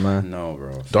 die, man. No,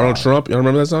 bro. Donald Trump. You don't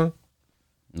remember that song?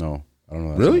 No, I don't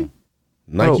know. That Really? song.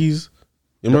 Nikes.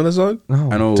 You remember that song?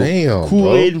 No. I know. Damn,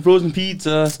 Kool-Aid bro. and frozen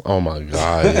pizza. Oh, my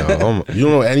God. Yo. You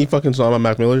don't know any fucking song by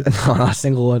Mac Miller? No, not a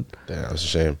single one. Damn, that's a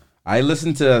shame. I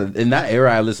listened to in that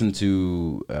era. I listened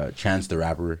to Chance the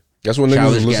Rapper. That's when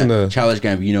niggas was listening to Childish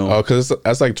Gambino. Oh, because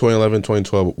that's like 2011,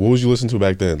 2012. What was you listening to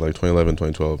back then? Like 2011,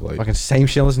 2012. Like fucking same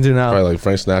shit I listen to now. probably like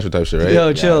Frank Sinatra type shit, right?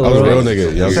 Yo, chill. I was a bro. real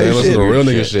nigga. You know what I'm saying? Listen to real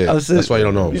nigga shit. That's why you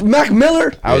don't know. Mac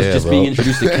Miller. I was just bro. being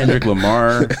introduced to Kendrick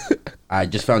Lamar. I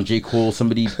just found J. Cole.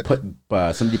 Somebody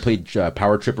played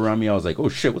Power Trip around me. I was like, oh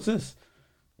shit, what's this?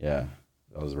 Yeah,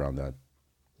 that was around that.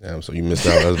 Damn, so you missed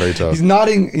out. That's very tough. He's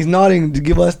nodding to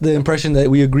give us the impression that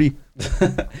we agree.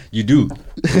 You do.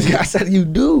 I said you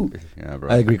do. Yeah, bro.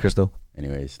 I agree, Crystal.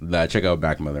 Anyways, check out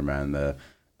Back Mother, man. The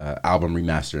album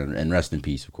remaster and rest in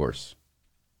peace, of course.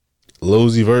 Lil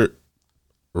Uzi Vert,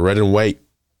 Red and White.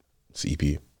 It's EP.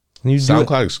 Can you do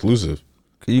SoundCloud exclusive.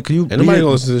 Can you Ain't nobody gonna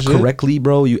listen to this shit. correctly,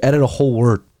 bro? You edit a whole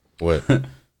word. What?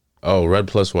 Oh, red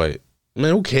plus white.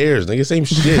 Man, who cares? Nigga, same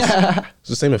shit. It's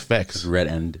the same effects.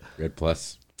 Red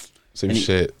plus. Same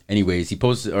shit. Anyways, he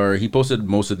posted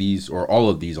most of these or all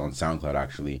of these on SoundCloud.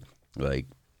 Actually, like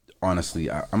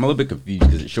honestly, I'm a little bit confused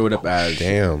because it showed up as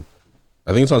Damn.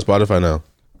 I think it's on Spotify now.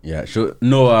 Yeah,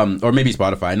 or maybe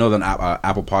Spotify. I know that on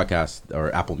Apple Podcast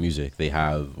or Apple Music they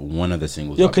have one of the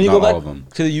singles. Yo, up, can you not go back all of them.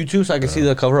 to the YouTube so I can see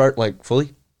the cover art like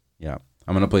fully? Yeah,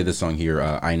 I'm gonna play this song here.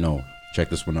 I know. Check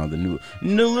this one out. The new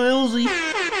Lil Uzi.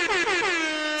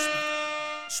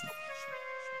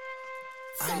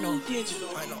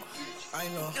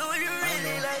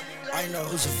 I know,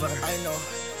 Lucifer. I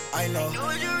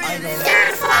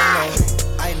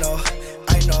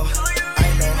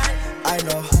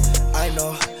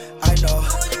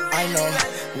know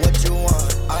what you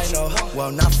want. I know,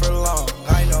 well not for long.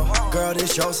 I know, girl,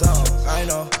 this your song. I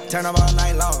know, turn up all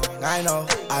night long. I know.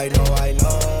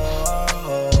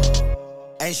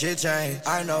 Ain't shit changed.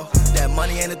 I know that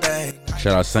money ain't a thing.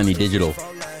 Shout out Sunny Digital.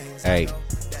 Hey.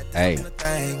 I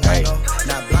know,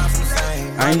 not blind from the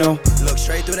fame. I know. Look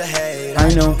straight through the hate.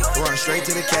 I know. Run straight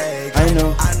to the cage. I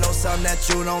know. I know something that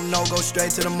you don't know. Go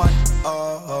straight to the money.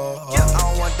 I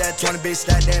don't want that 20 bitch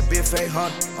stack, that bitch fake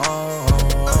hunt.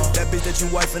 That bitch that you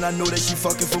wife and I knew that she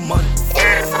fucking for money.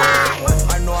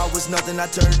 I know I was nothing. I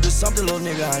turned into something, little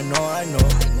nigga.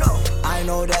 I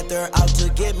know that they're out to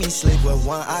get me. Sleep with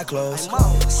one eye closed.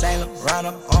 Saint Laurent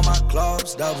on my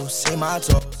clothes. Double see my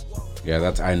toes. Yeah,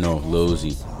 that's I know Lil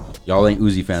Uzi. Y'all ain't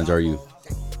Uzi fans, are you?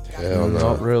 Hell no.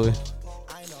 Not really.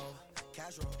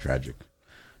 Tragic.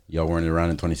 Y'all weren't around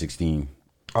in 2016.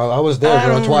 I was there,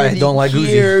 bro. That's why I don't like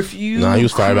Uzi. Nah, he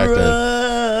was fire back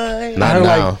then. Not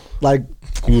now. Like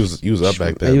He was up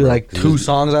back then. maybe bro. like two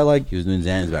songs I like. He was doing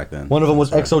Zans back then. One of them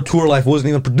was EXO Tour Life. Wasn't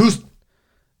even produced.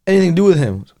 Anything to do with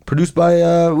him. Produced by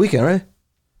Weeknd, right?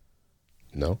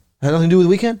 No. Had nothing to do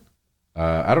with Weeknd?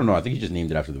 I don't know. I think he just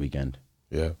named it after the weekend.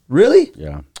 Yeah. Really?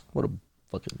 Yeah. What a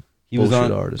fucking He was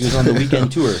bullshit on. artist. He was on the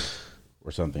weekend tour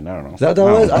or something. I don't know. Is that what that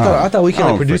was? I thought Weeknd I don't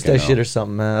like produced freaking that shit know. or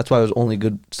something, man. That's why it was the only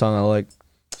good song I like.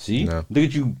 See, No. look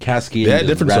at you cascading They had the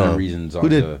different random songs. reasons. Who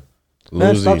did? onto-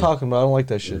 Man, Lil stop Uzi. talking about it. I don't like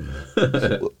that shit.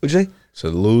 What'd you say? So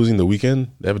Losing the Weekend,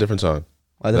 they have a different song.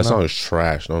 I That don't know. song is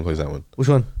trash. No one plays that one. Which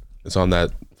one? It's on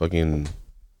that fucking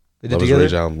They did Love Is together?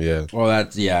 Rage album. Yeah. Oh,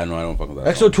 that's no, I don't fuck with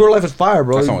that. EXO Tour Life is fire,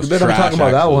 bro. That song You was better not trash, talk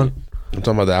about that actually. one. I'm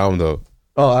talking about the album though.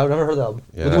 Oh, I've never heard that album.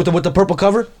 Yeah. With the purple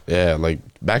cover? Yeah, like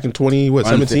back in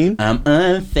 17? I'm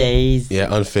unfazed. Yeah,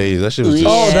 Unfazed. That shit was disgusting.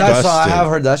 Oh, that's I have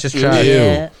heard. That's just trash.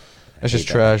 Ew. That's just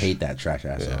I trash. hate that trash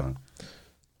ass Yeah. song.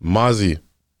 Mozzie,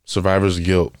 Survivor's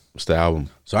Guilt. It's the album.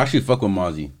 So I actually fuck with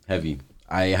Mozzie heavy.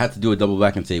 I had to do a double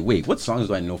back and say, wait, what songs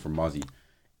do I know from Mozzie?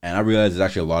 And I realized there's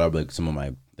actually a lot of like some of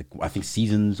my I think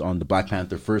Seasons on the Black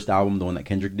Panther first album, the one that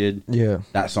Kendrick did. Yeah.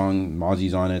 That song,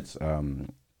 Mozzie's on it.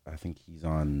 I think he's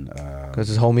on Because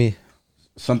his homie,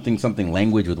 something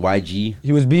language with YG.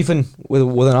 he was beefing with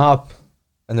an op,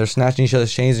 and they're snatching each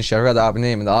other's chains and shit. I forgot the op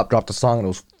name, and the op dropped a song, and it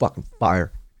was fucking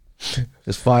fire.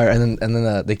 It's fire, and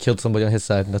then they killed somebody on his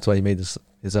side, and that's why he made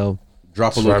his album.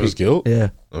 Drop a Survivor's location. Guilt? Yeah.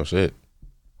 Oh shit.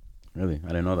 Really, I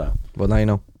didn't know that. Well, now you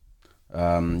know.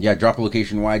 Yeah, Drop a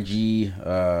Location YG,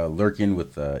 Lurkin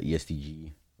with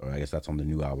ESTG, or I guess that's on the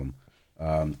new album.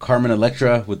 Carmen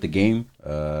Electra with The Game.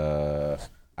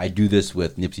 I Do This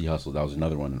with Nipsey Hussle. That was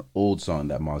another one, an old song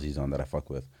that Mozzie's on that I fuck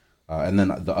with. And then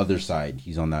the other side,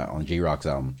 he's on that on J-Rock's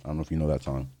album. I don't know if you know that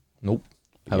song. Nope.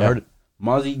 Yeah. Haven't heard it.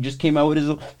 Mozzie just came out with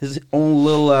his own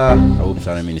little. Oops,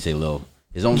 I didn't mean to say Lil.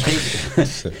 His own tape.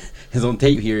 His own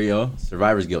tape here, yo.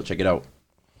 Survivor's Guilt. Check it out.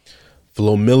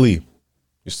 Flo Milli.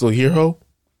 You still here, ho?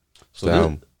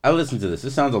 So I listened to this.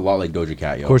 This sounds a lot like Doja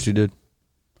Cat, yo. Of course you did.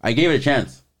 I gave it a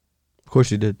chance. Of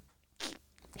course you did.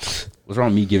 What's wrong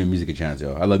with me giving music a chance,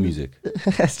 yo? I love music.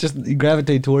 It's just you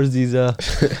gravitate towards these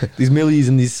these millies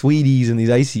and these sweeties and these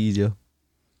ices, yo.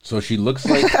 So she looks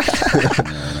like.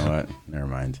 No, what? Never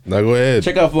mind. Now go ahead.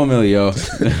 Check out 4 Milli, yo.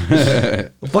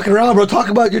 Fucking around, bro. Talk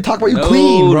about your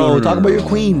queen, bro. Talk about your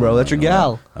queen, bro. That's your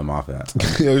gal. I'm off that.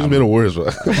 Yo, just made it worse, bro.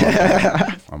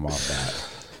 I'm off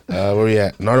that. Where we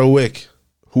at? Nardo Wick.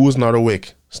 Who is Nardo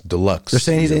Wick? It's Deluxe. They're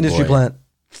saying he's an industry plant.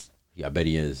 Yeah, I bet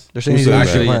he is. They're saying he's an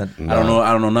industry plant. I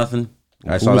don't know nothing.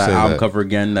 I saw that album cover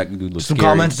again. That dude looks some scary.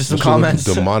 comments. Just some comments.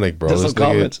 Demonic, bro. Just some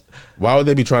comments. Why would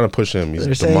they be trying to push him? He's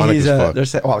they're demonic saying as fuck. They're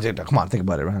saying, oh, dude, come on, think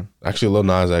about it, man. Actually, Lil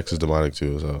Nas X is demonic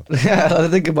too. So yeah,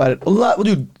 think about it. A lot,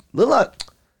 dude. A lot.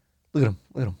 Look at him.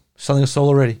 Look at him. Selling a soul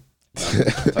already.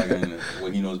 Talking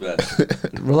what he knows best.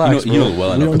 Relax, you know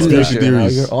well we enough. don't do that shit right now.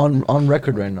 Theories. You're on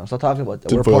record right now. Stop talking about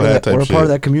that. We're a Tinfoil hat type part shit. of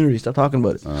that community. Stop talking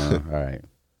about it. All right.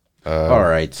 All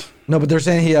right. No, but they're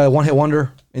saying he one-hit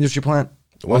wonder, industry plant.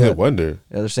 One hit wonder.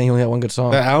 Yeah, they're saying he only had one good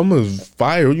song. That album is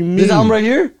fire. What do you mean? This album right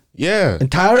here? Yeah.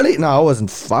 Entirely? No, it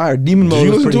wasn't fire. Demon Mode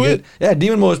you was listen pretty to good. Yeah,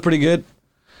 Demon Mode was pretty good.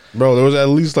 Bro, there was at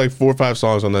least like 4 or 5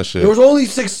 songs on that shit. There was only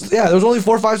 6. Yeah, there was only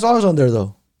 4 or 5 songs on there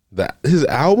though. His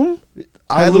album?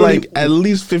 I had literally- like at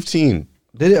least 15.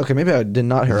 Did it? Okay, maybe I did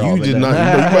not hear all of it. You did then. not.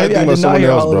 You probably Maybe I think about did not someone hear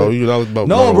else, all of bro. it. You know about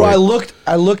No, Nardo bro. Wick.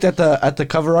 I looked at the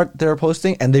cover art they were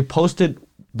posting, and they posted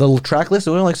the track list. It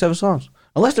was only like 7 songs,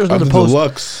 unless there's another The post.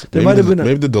 deluxe. There Maybe might have been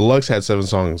maybe the deluxe had 7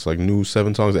 songs, like new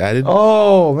 7 songs added.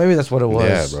 Oh, maybe that's what it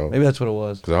was. Yeah, bro. Maybe that's what it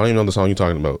was. Because I don't even know the song you're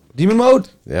talking about. Demon Mode?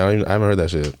 Yeah, I haven't heard that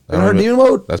shit. You haven't heard Demon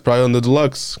Mode? That's probably on the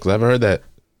deluxe because I haven't heard that.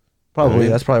 Probably.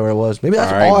 That's probably where it was. Maybe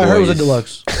that's All right, all I heard was a boys.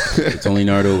 deluxe. It's only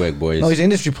Nardo Wick, boys. No, he's an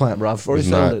industry plant, bro. I've already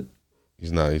He's sold not. it.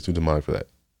 He's not. He's too demonic for that.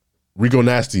 Rico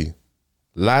Nasty.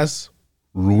 Las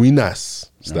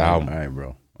Ruinas. It's the album. All right,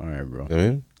 bro. You know what I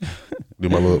mean? Do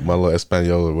my little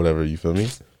Espanol or whatever, you feel me?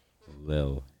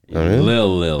 Lil. You know what I mean?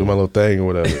 Lil. Do my little thing or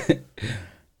whatever.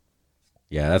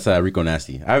 Yeah, that's Rico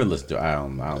Nasty. I haven't listened to. I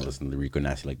don't listen to Rico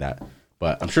Nasty like that.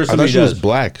 But I'm sure I thought somebody she was does.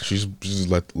 black. She's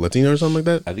Latina or something like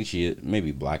that. I think she may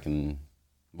be black and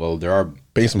there are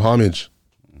Pay some homage.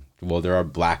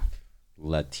 black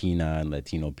Latina and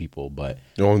Latino people, but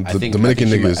You know, I think Dominican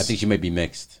niggas. I think she might be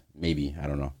mixed. Maybe, I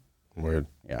don't know. Word.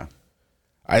 Yeah,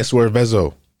 I swear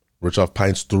Vezo. Rich off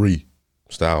Pints 3.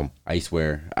 Style. I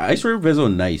swear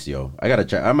Vezo nice, yo. I gotta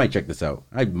check. I might check this out.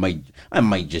 I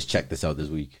might just check this out this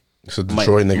week. It's a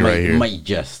Detroit nigga right here. Might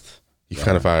just. He's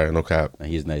kind of fire, no cap.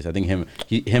 He's nice. I think him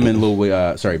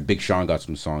and Big Sean got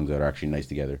some songs that are actually nice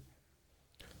together.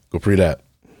 Go pre that.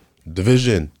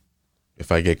 Division.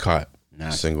 If I Get Caught.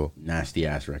 Single. Nasty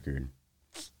ass record.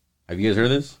 Have you guys heard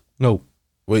this? No.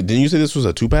 Wait, didn't you say this was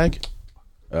a 2-pack?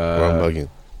 Or I'm bugging.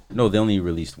 No, they only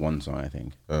released one song, I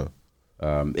think. Oh.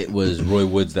 It was Roy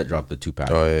Woods that dropped the 2-pack.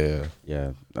 Oh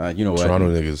yeah. Yeah. You know what? Toronto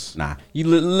niggas. Nah. You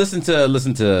listen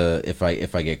to If I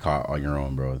Get Caught on your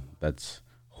own, bro. That's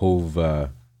Hove. Well,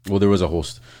 there was a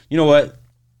host. You know what?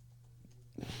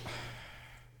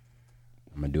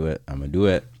 I'm gonna do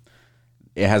it.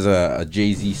 It has a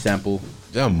Jay-Z sample.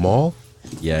 Is that a mall?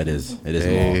 Yeah, it is. It is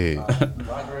Hey. Mall.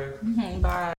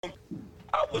 Bye.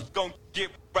 I was gonna get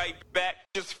right back,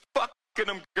 just fucking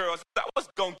them girls. I was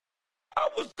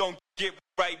gonna get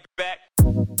right back.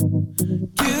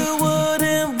 You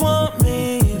wouldn't want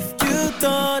me if you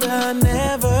thought I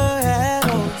never had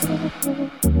hoes.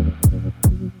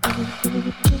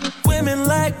 Women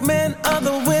like men,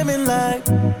 other women like.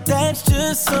 That's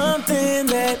just something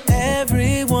that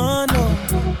everyone knows.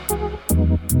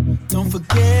 Don't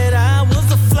forget I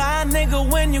was a fly nigga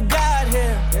when you got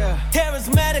here.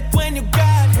 Charismatic when you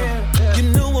got here. You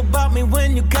knew about me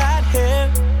when you got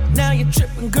here. Now you're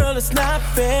tripping, girl, it's not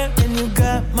fair. And you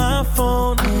got my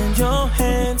phone in your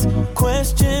hands.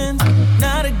 Questions,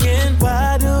 not again.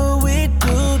 Why do we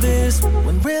do this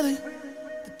when really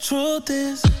the truth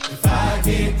is, if I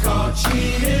get caught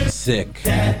cheating, Sick.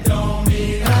 that don't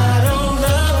mean I don't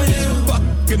love you.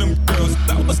 Fucking them girls.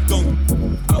 I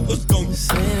was gonna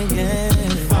Say it again.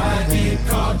 If I get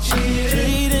caught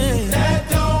cheating, that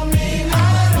don't mean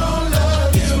I don't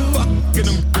love you. fucking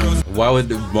them girls. Why would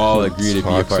the Mall agree to be a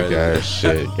part Toxic of that? ass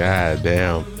shit. God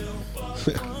damn.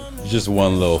 Just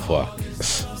one little fuck.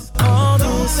 All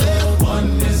those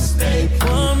one mistake,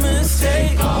 all this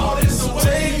away, all this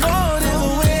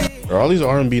away. Are all these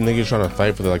R&B niggas trying to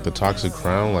fight for the toxic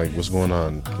crown? Like, what's going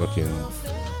on? Fucking,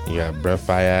 you got Brent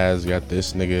Fayez, you got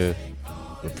this nigga,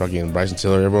 fucking Bryson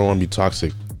Tiller. Everyone want to be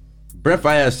toxic. Brent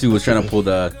Fayez too was trying to pull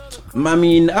the. I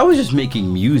mean, I was just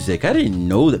making music. I didn't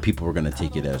know that people were gonna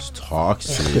take it as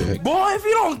toxic. Boy, if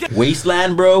you don't get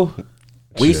Wasteland, bro.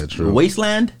 Yeah, true.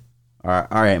 Wasteland. All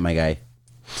right, my guy.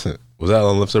 Was that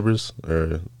on Lip Service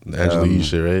or the Angela Yee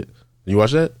shit? Right? You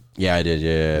watch that? Yeah, I did.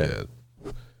 Yeah.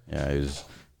 It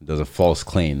was a false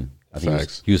claim. I think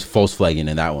Facts. he was false flagging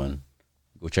in that one.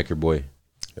 Go check your boy.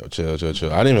 Yo, chill. I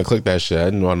didn't even click that shit. I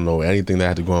didn't want to know anything that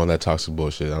had to go on with that toxic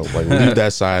bullshit. I was like, leave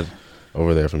that side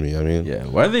over there for me. I mean, Yeah,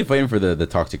 why are they fighting for the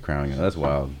toxic crown? You know, that's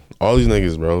wild. all these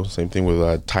niggas, bro. Same thing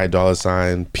with Ty Dolla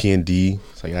 $ign, P&D.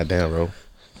 It's like, goddamn, bro.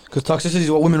 Because toxicity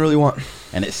is what women really want.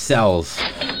 And it sells.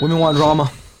 Women want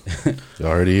drama. You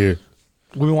already here.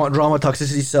 Women want drama.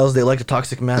 Toxicity sells. They like a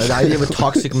toxic man. The idea of a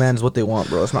toxic man is what they want,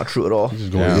 bro. It's not true at all.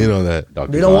 Just going in on that.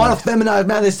 Dr. They don't Donna. want a feminized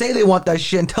man. They say they want that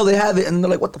shit until they have it, and they're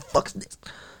like, "What the fuck is this?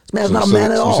 This man's not a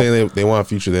man at all." You're saying they want a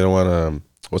future. They don't want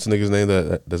what's the nigga's name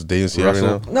that's dating Sierra right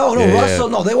now? No, Yeah, Russell.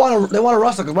 No, they want a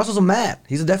Russell because Russell's a man.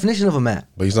 He's the definition of a man.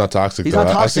 But he's not toxic. He's though.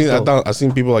 not toxic, I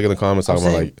seen people like in the comments talking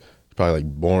about saying. like probably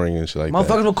like boring and shit like Motherfuckers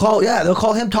that. will call, they'll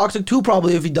call him toxic too,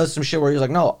 probably if he does some shit where he's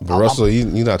like, no. But Russell, he's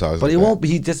not toxic. But he like won't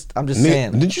be. I'm just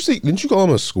saying. Didn't you call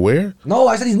him a square? No,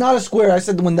 I said he's not a square. I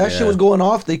said when that shit was going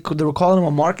off, they were calling him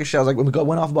a Mark and shit. I was like, when we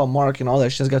went off about Mark and all that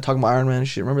shit, got talking about Iron Man and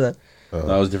shit. Remember that?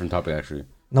 That was a different topic, actually.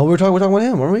 No, we're talking about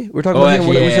him, weren't we? We're talking Oh, about him.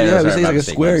 actually, We said, yeah, we sorry, say he's like my a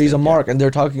mistake, square. my He's a mistake, Mark, and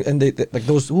they're talking, and they like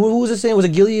those. Who was it saying? Was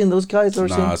it Gilly and those guys? That were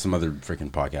saying? Nah, some other freaking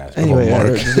podcast. Anyway,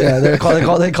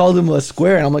 Mark. they called him a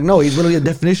square, and I'm like, no, he's literally a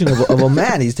definition of a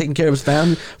man. He's taking care of his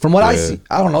family. From what I see,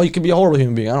 I don't know. You could be a horrible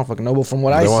human being. I don't fucking know, but from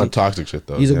what I They see, want toxic shit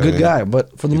though. he's a You know good what I guy. mean?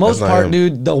 But for the That's most not part, him.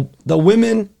 dude, the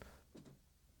women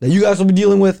that you guys will be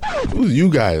dealing with, Who's you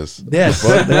guys? yes, they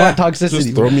want toxicity.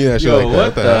 Just throw me that shit Yo,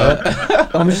 like that. What the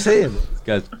hell? I'm just saying.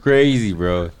 This guy's crazy,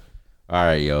 bro. All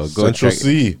right, yo. Go Central check.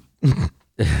 C.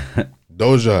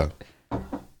 Doja.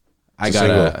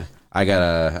 I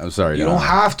gotta. I'm sorry. You dog. don't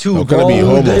have to. I'm gonna be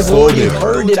bro. They've already homophobic.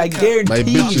 heard it. I My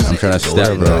guarantee. bitches. I'm trying to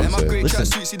step, bro.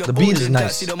 Listen, the beat is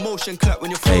nice.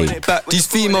 Hey. These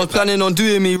females planning on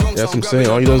doing me wrong. That's what I'm saying.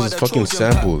 All he does is fucking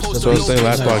samples. That's what I was saying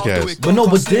last podcast.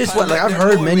 But this one, like I've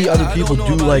heard many other people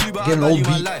do like get an old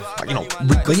beat,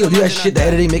 like, do that shit, the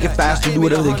editing, make it faster, do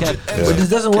whatever they can. But this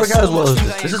doesn't work out as well as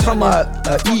this. This is from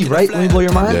E, right? Let me blow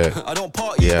your mind.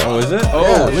 Yeah. Oh, is it? Yeah,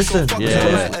 Oh, listen.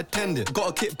 Yeah.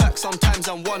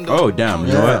 Oh, damn.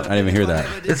 You know what? I didn't even hear that.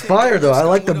 It's fire though. I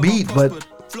like the beat, but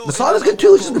the song is good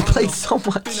too. It's just been played so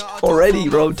much already,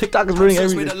 bro. TikTok is ruining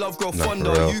everything.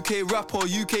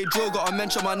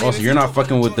 Also, you're not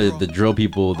fucking with the drill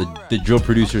people, the drill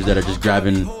producers that are just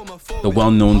grabbing the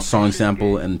well-known song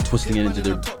sample and twisting it into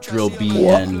their drill beat.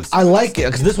 Well, And I like it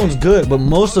because this one's good, but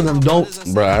most of them don't.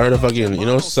 Bro, I heard a fucking,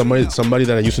 somebody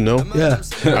that I used to know. Yeah.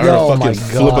 I heard a fucking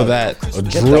flip of that, a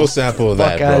drill sample of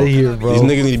that, bro. Fuck outta here, bro. These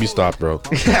niggas need to be stopped, bro.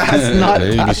 That's not.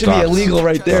 They need to be That should be stopped. illegal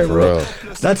right there, For bro. real.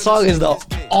 That song is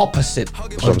the opposite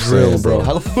what of I'm drill, saying, bro. bro.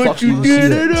 How the fuck do you see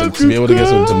that? To be able to get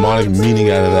some demonic meaning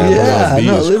out of that, Yeah, beat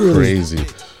no, is literally. crazy.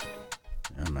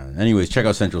 yeah, man. Anyways, check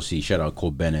out Central C. Shout out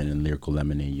Cole Bennett and Lyrical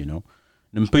Lemonade.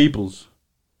 Them peoples.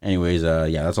 Anyways, yeah,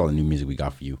 that's all the new music we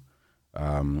got for you.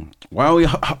 Why don't we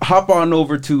hop on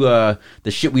over to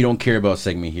the shit we don't care about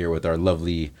segment here with our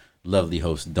lovely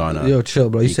host Donna. Yo, chill,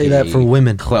 bro. You say AKA that for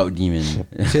women. Clout Demon.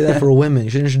 You say that for women. You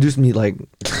should introduce me like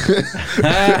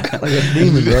like a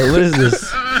demon, bro. What is this?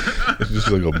 It's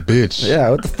just like a bitch. Yeah,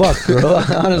 what the fuck, bro?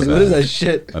 Honestly, what is that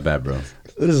shit? My bad, bro.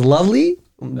 What is lovely?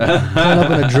 Pulling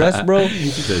up in a dress, bro.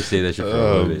 So say that shit for a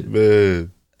Oh, little bit.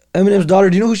 man. Eminem's daughter.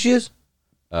 Do you know who she is?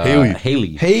 Haley.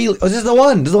 Haley. Oh, this is the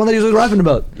one. This is the one that he was rapping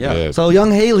about. Yeah. So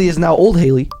young Haley is now old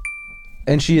Haley,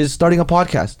 and she is starting a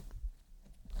podcast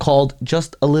called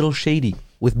Just a Little Shady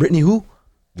with Brittany. Who?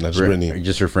 That's Brittany.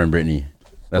 Just her friend Brittany.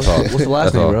 That's all. What's the last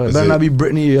That's name, all. bro? It That's better it. not be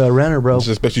Brittany Renner, bro. Just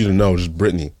expect you to know, just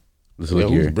Brittany. Let's Yo, look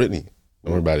who's here. Brittany?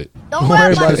 Don't worry about it. Don't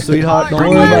worry about it, sweetheart. Don't Don't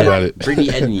worry worry about it. about it. Brittany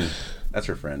Edney. That's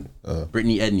her friend.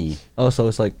 Brittany Edney. Oh, so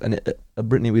it's like a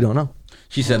Brittany we don't know.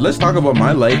 She said, let's talk about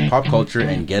my life, pop culture,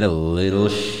 and get a little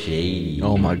shady.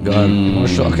 Oh my God,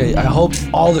 Marshall. Okay, I hope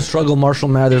all the struggle Marshall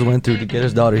Mathers went through to get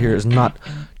his daughter here is not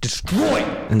destroyed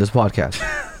in this podcast.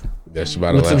 Yeah, she's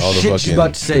about to With some let all the shit she's fucking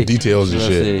about to say. details and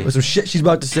shit. With some shit she's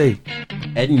about to say.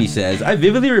 Edney says, I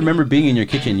vividly remember being in your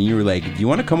kitchen and you were like, do you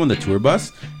want to come on the tour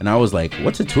bus? And I was like,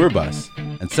 what's a tour bus?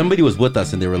 And somebody was with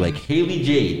us and they were like, Haley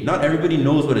Jade, not everybody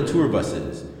knows what a tour bus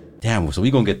is. Damn, so we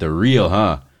gonna get the real,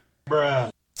 huh? Bruh.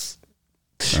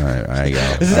 All right, I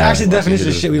got it. This is actually the definition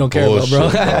of shit we don't care about, bro.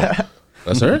 Bullshit,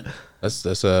 That's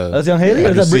her? That's young Haley, I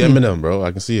or is can that see Brittany? Eminem, bro.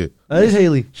 I can see it. That is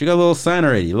Haley. She got a little sign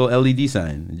already, a little LED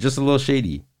sign. Just a little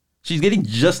shady. She's getting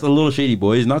just a little shady,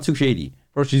 boys. Not too shady.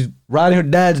 Bro, she's writing her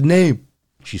dad's name.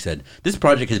 She said, this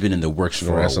project has been in the works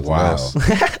for write a something while. else.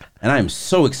 And I am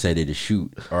so excited to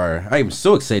shoot, or I am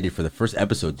so excited for the first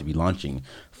episode to be launching.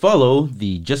 Follow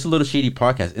the Just a Little Shady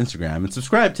podcast Instagram and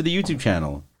subscribe to the YouTube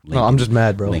channel. No, I'm just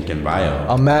mad, bro. Link in bio.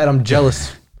 I'm mad. I'm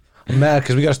jealous. I'm mad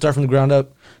because we got to start from the ground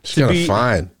up. She's kind of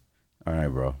fine. All right,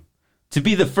 bro. To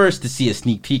be the first to see a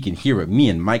sneak peek and hear what me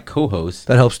and my co-host,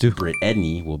 That helps too. Britt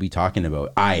Edney, will be talking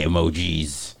about eye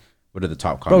emojis. What are the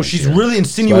top comments? Bro, she's here? really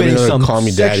insinuating Somebody some call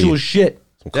me daddy. sexual shit.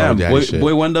 Some Damn, Call Me Daddy boy, shit.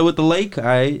 boy Wanda with the lake.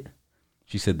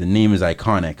 She said the name is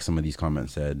iconic. Some of these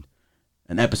comments said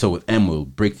an episode with M will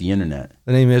break the internet.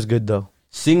 The name is good though.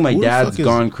 Sing My Who the Dad's fuck is-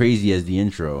 Gone Crazy as the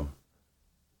intro.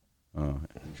 Oh,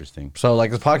 interesting. So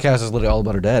like this podcast is literally all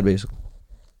about her dad, basically.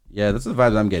 Yeah, that's the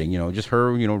vibes I'm getting. You know, just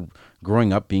her. You know,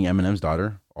 growing up being Eminem's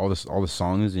daughter. All the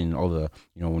songs and all the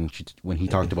when he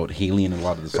talked about Haley and a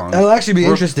lot of the songs. That'll actually be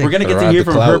interesting. We're gonna get to Around hear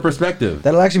the from her clout. perspective.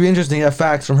 That'll actually be interesting. Yeah,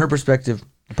 facts from her perspective.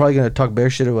 I'm probably gonna talk bare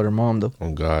shit about her mom though.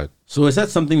 Oh God. So is that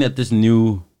something that this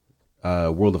new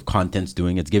world of content's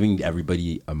doing? It's giving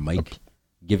everybody a mic,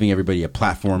 giving everybody a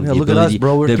platform. Yeah, the look at us,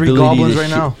 bro. We're the three ability goblins to right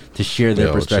now. to share their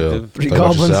Yo, perspective. chill. Talk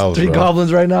about yourselves, bro.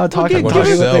 Goblins right now talking about what they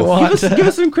yourself. want. Give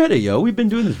us some credit, yo. We've been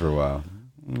doing this for a while.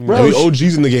 Bro, we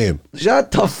OGs in the game.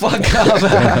 shut the fuck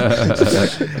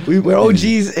up. We're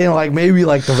OGs in like maybe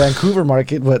like the Vancouver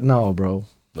market, but no, bro.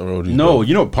 No,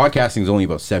 you know, podcasting is only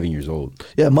about 7 years old.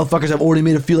 Yeah, motherfuckers have already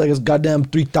made it feel like it's goddamn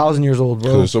 3,000 years old,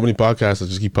 bro. There's so many podcasts that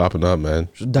just keep popping up, man.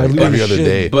 Like dilute every other shit.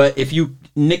 day. But if you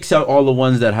nix out all the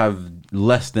ones that have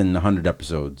less than 100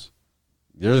 episodes,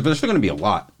 there's still going to be a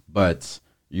lot, but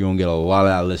you're going to get a lot of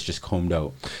that list just combed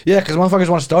out. Yeah, because motherfuckers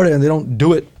want to start it and they don't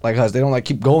do it like us. They don't like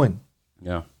keep going.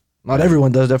 Yeah. Not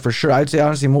everyone does that for sure. I'd say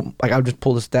honestly, like I would just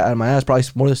pull the stat out of my ass. Probably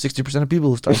more than 60% of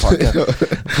people who start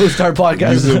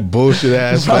podcasts. Using bullshit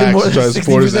ass Probably more facts than to try to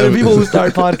support us. 60% of people who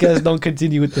start podcasts don't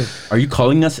continue with them. Are you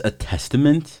calling us a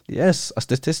testament? Yes, a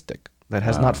statistic that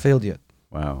has not failed yet.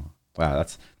 Wow,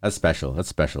 that's special. That's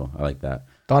special. I like that.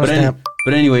 Donna stamp.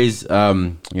 But anyways, I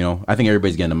think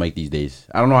everybody's getting a mic these days.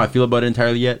 I don't know how I feel about it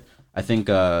entirely yet. I think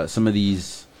some of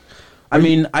these. I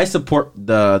mean, I support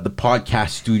the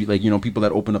podcast studio, like, people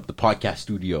that open up the podcast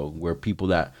studio where people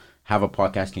that have a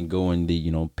podcast can go and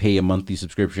they, pay a monthly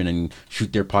subscription and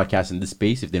shoot their podcast in this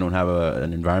space if they don't have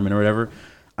an environment or whatever.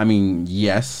 I mean,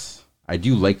 yes, I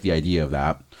do like the idea of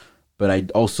that, but I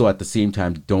also at the same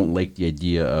time don't like the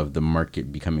idea of the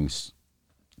market becoming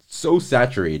so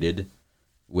saturated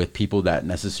with people that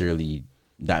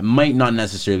might not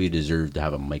necessarily deserve to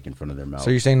have a mic in front of their mouth. So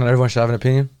you're saying not everyone should have an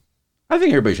opinion? I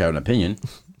think everybody should have an opinion.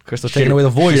 Crystal's taking away the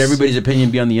voice. Should everybody's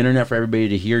opinion be on the internet for everybody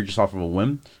to hear just off of a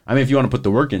whim? I mean, if you want to put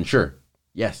the work in, sure.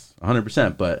 Yes,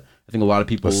 100%. But I think a lot of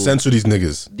people... But censor these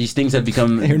niggas. These things have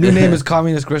become... Your new name is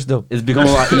Communist Cristo. It's become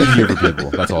a lot easier for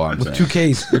people. That's all I'm saying. 2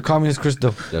 Ks. You're Communist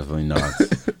Cristo. Definitely not.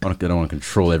 I don't want to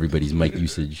control everybody's mic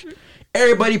usage.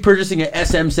 Everybody purchasing an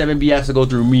SM7B has to go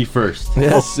through me first.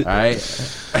 Yes. All right?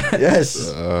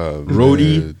 Yes.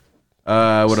 Rody.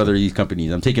 What other these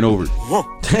companies? I'm taking over.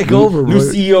 Take over, bro. New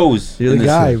CEOs. You're the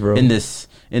guy, bro. In this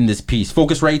piece.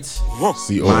 Focusrights.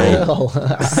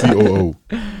 COO.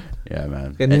 Yeah,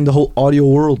 man. Getting the whole audio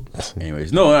world.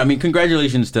 Anyways, no, I mean,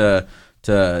 congratulations to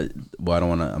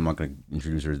I'm not gonna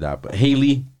introduce her as that, but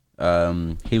Haley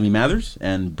Mathers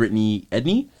and Brittany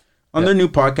Edney on their new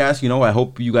podcast. I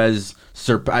hope you guys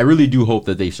I really do hope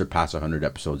that they surpass 100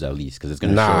 episodes at least, because it's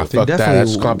gonna show. Fuck that.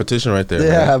 That's competition right there.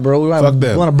 Yeah, man. bro. We want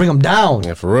to bring them down.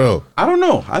 Yeah, for real. I don't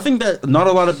know. I think that not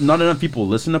enough people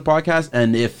listen to podcasts,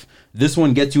 and if this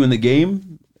one gets you in the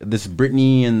game, this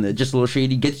Brittany and Just a Little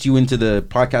Shady gets you into the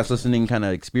podcast listening kind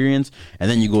of experience, and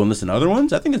then you go and listen to other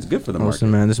ones, I think it's good for the market.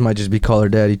 Listen, man, this might just be Call Her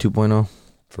Daddy 2.0.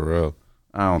 For real.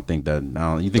 I don't think that.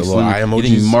 You think The little eye you think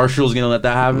emojis? Marshall's gonna let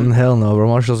that happen? Hell no, bro.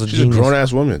 Marshall's a She's genius. a grown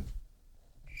ass woman.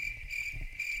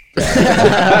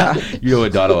 You know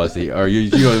what Donna wants to hear, or you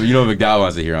know what McDowell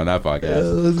wants to hear on that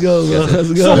podcast. Let's go, bro.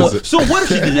 Let's go. So what if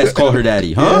she did next Call Her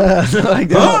Daddy, huh? Yeah, like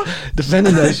that.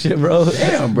 Defending that shit, bro.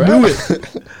 Damn, bro. Do it.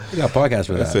 We got podcasts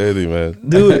for That's that. anything, man.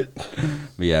 Do it.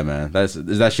 But yeah, man.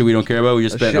 Is that shit we don't care about? We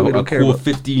just That's spent shit we a don't care cool about.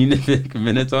 15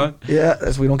 minutes on. Yeah,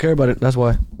 we don't care about it. That's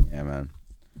why. Yeah, man.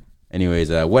 Anyways,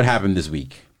 what happened this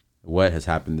week? What has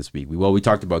happened this week? We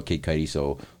talked about Kid Cudi,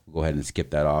 so we'll go ahead and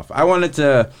skip that off. I'm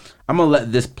gonna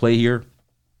let this play here.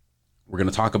 We're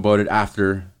gonna talk about it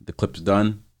after the clip's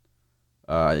done.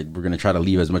 We're gonna try to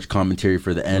leave as much commentary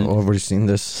for the end. I've already seen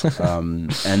this. And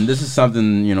this is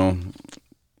something,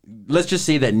 let's just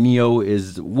say that Neo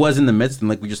was in the midst, and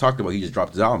like we just talked about, he just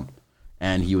dropped his album,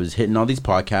 and he was hitting all these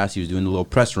podcasts. He was doing a little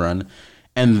press run,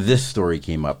 and this story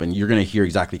came up, and you're gonna hear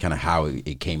exactly kind of how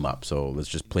it came up. So let's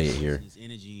just play it here. His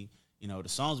energy, the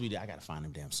songs we did. I gotta find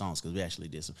them damn songs because we actually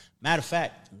did some. Matter of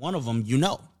fact, one of them,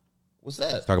 what's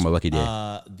that? Talking about Lucky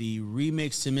Day. The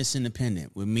remix to Miss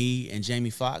Independent with me and Jamie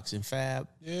Foxx and Fab.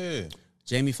 Yeah.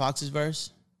 Jamie Foxx's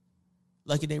verse.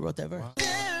 Lucky Day wrote that verse.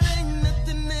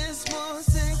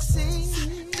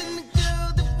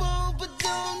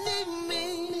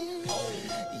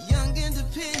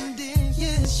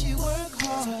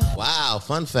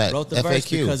 fun fact. Wrote the verse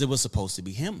FAQ. because it was supposed to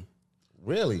be him.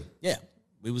 Really? Yeah,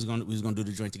 we was gonna do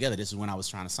the joint together. This is when I was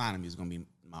trying to sign him. He was gonna be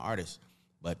my artist,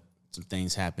 but some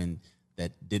things happened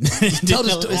that didn't. Tell the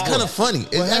story. It's kind of funny.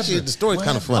 The story's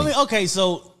kind of funny. I mean, okay,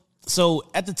 so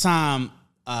at the time,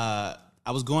 I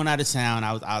was going out of town.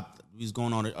 We was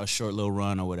going on a short little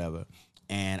run or whatever,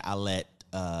 and I let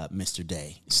Mr.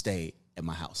 Day stay at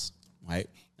my house. Right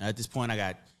now, at this point, I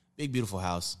got big, beautiful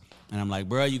house, and I'm like,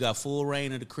 bro, you got full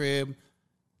reign of the crib.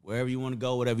 Wherever you want to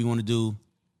go, whatever you want to do,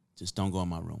 just don't go in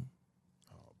my room.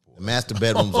 The master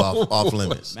bedroom's off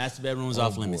limits. Master bedroom's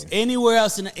off limits. Anywhere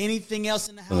else anything else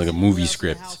in the house, like a movie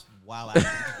script. While I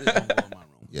don't go in my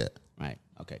room. Yeah. Right.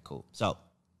 Okay. Cool. So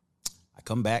I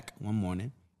come back one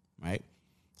morning. Right.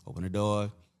 Open the door.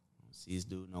 Don't see this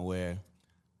dude nowhere.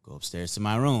 Go upstairs to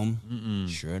my room.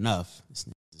 Sure enough, this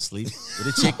nigga's asleep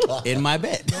with a chick in my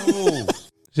bed. Is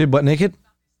he butt naked?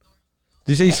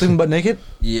 Did you say he's sleeping butt naked?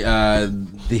 Yeah,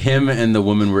 him and the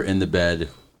woman were in the bed.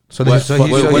 So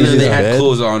whether they had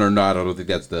clothes on or not, I don't think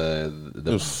that's the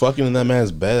It was fucking in that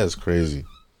man's bed. That's crazy.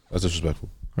 That's disrespectful.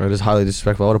 Right, that's highly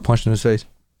disrespectful. I would have punched him in his face.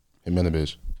 Him and the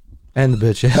bitch. And the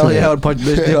bitch. Hell yeah, I would punch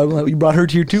the bitch. Too. Like, you brought her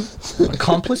here too?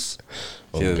 Accomplice?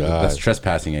 Oh, God. God. That's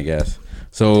trespassing, I guess.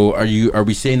 So are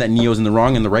we saying that Neo's in the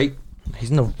wrong and the right? He's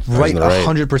in the right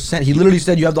 100%. He literally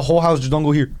said, you have the whole house, just don't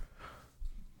go here.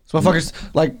 So motherfuckers,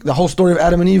 like the whole story of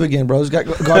Adam and Eve again, bro.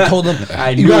 God told them,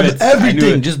 you got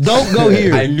everything, just don't go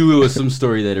here. I knew it was some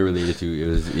story that it related to. It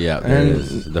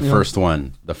was, the first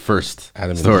one. The first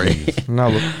Adam story. And Eve.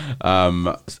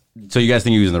 No, so you guys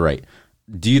think he was in the right?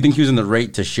 Do you think he was in the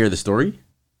right to share the story?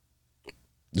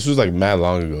 This was like mad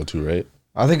long ago too, right?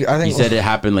 I think he said it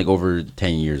happened like over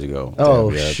 10 years ago.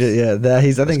 Oh yeah, shit, yeah. I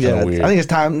think weird. I think it's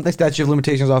time. The statute of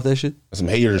limitations off that shit. That's some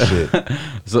hater shit.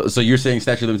 So you're saying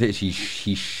statute of limitations?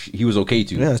 He was okay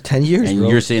to? Yeah, it's 10 years. And bro.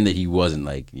 you're saying that he wasn't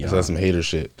like. That's some hater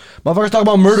shit. Motherfuckers talk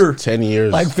about murder. 10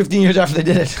 years. Like 15 years after they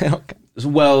did it.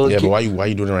 Well, yeah, but why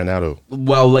you doing it right now though?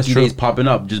 Well, Lucky Day's popping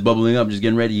up, just bubbling up, just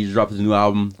getting ready. He just dropped his new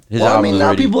album. I mean,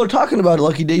 now people are talking about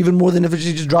Lucky Day even more than if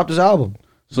he just dropped his album.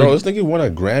 So bro, this nigga won a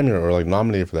Grammy or like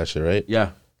nominated for that shit, right?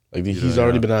 Yeah. Like he's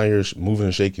already been out here moving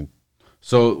and shaking.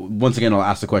 So once again, I'll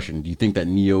ask the question: do you think that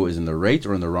Neo is in the right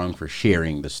or in the wrong for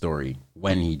sharing the story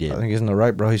when he did? I think he's in the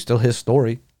right, bro. He's still his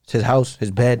story. It's his house, his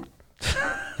bed,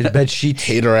 his bed sheets,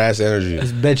 hater ass energy.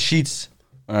 His bed sheets.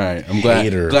 All right, I'm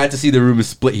glad to see the room is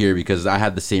split here because I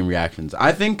had the same reactions.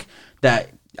 I think that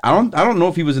I don't know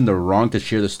if he was in the wrong to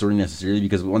share the story necessarily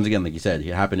because once again, like you said,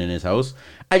 it happened in his house.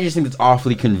 I just think it's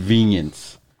awfully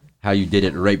convenient how you did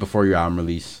it right before your album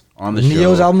release. On the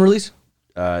Neo's show. album release?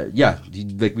 Yeah,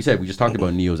 like we said, we just talked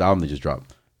about Neo's album that just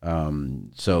dropped.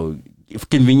 So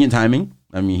convenient timing.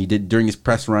 I mean, he did during his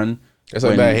press run. It's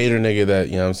like that hater nigga that,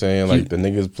 you know what I'm saying? Like the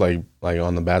niggas play like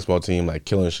on the basketball team, like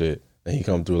killing shit. And he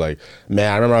come through like,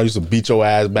 man, I remember I used to beat your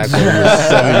ass back when you were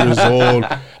 7 years old.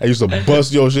 I used to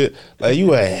bust your shit. Like,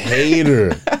 you a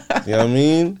hater. You know what I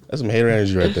mean? That's some hater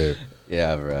energy right there.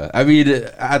 Yeah, bro. I mean,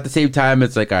 at the same time,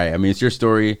 it's like, all right, I mean, it's your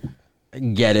story.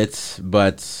 Get it,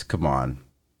 but come on.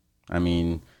 I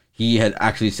mean, he had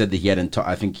actually said that he hadn't.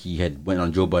 I think he had went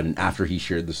on Joe Budden after he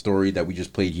shared the story that we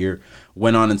just played here.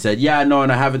 Went on and said, "Yeah, no,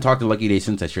 and I haven't talked to Lucky Day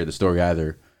since I shared the story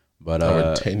either."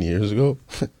 But 10 years ago.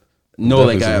 No,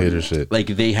 like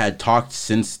they had talked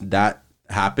since that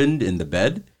happened in the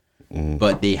bed,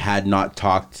 but they had not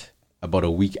talked about a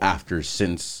week after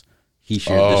since he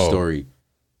shared the story.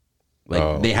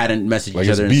 Like they hadn't messaged each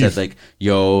other and said like,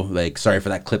 "Yo, like sorry for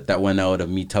that clip that went out of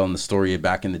me telling the story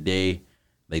back in the day."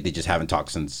 Like they just haven't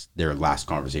talked since their last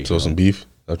conversation. So some beef?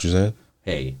 That's what you're saying?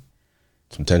 Hey,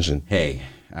 some tension. Hey,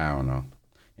 I don't know.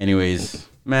 Anyways,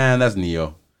 man, that's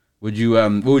Neo. What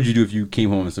would you do if you came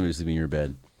home and somebody was sleeping in your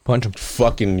bed? Punch him.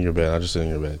 Fucking in your bed. I just sit in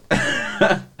your bed.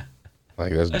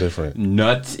 Like that's different.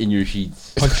 Nuts in your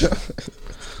sheets. Punch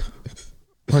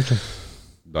him.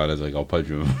 Donna's like, I'll punch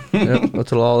him. Yep,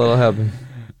 that's all that'll happen.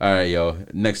 All right, yo.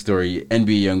 Next story.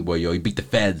 NBA YoungBoy, yo. He beat the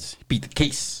feds. He beat the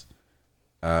case.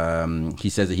 He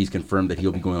says that he's confirmed that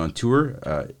he'll be going on tour.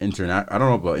 I don't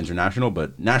know about international,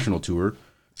 but national tour.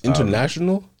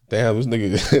 International? Damn, this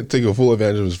nigga taking full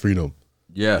advantage of his freedom.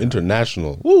 Yeah.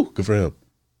 International. Woo, good for him.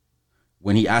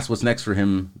 When he asked what's next for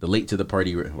him, the late to the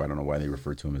party, I don't know why they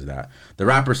refer to him as that. The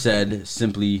rapper said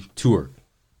simply tour.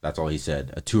 That's all he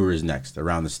said. A tour is next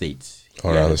around the States.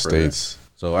 Around the States.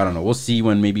 So I don't know. We'll see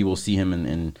when maybe we'll see him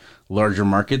in larger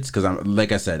markets. Because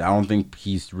like I said, I don't think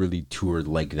he's really toured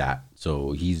like that.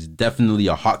 So he's definitely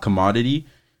a hot commodity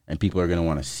and people are going to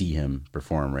want to see him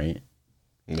perform, right?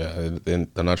 Yeah, and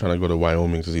they're not trying to go to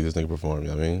Wyoming to see this nigga perform. You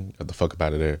know what I mean? Get the fuck up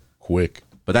out of there. Quick.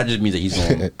 But that just means that he's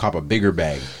going to cop a bigger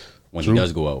bag when he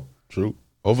does go out. True.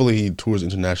 Hopefully he tours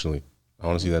internationally. I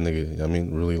want to see that nigga. You know what I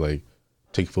mean, really like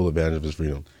take full advantage of his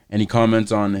freedom. Any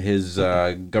comments on his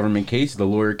government case? The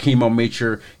lawyer came out, made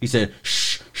sure he said,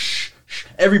 "Shh, shh, shh,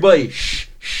 everybody, shh,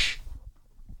 shh."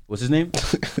 What's his name?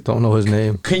 Don't know his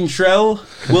name. Contrell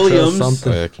Williams.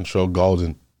 Something. Control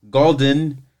Galden.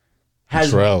 Galden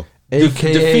has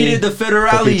defeated the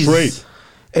federales.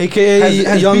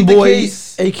 AKA Young Boy,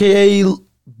 AKA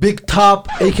Big Top,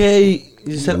 AKA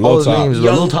you said all his names,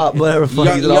 Little Top, whatever.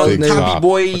 Young Top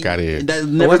boy. Fuck out of here. That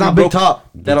Why not Big Top?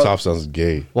 Big Top sounds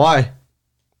gay. Why?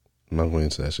 I'm not going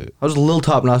into that shit. How does Little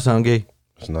Top not sound gay?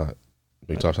 It's not.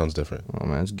 Big Top sounds different. Oh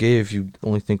man, it's gay if you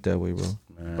only think that way, bro.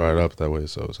 Brought it up that way,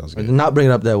 so it sounds gay. Not bring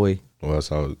it up that way. Well, that's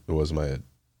how it was in my head.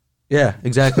 Yeah,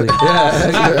 exactly.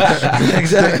 Yeah,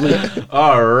 exactly.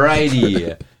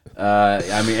 Alrighty.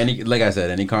 I mean, like I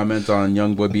said, any comments on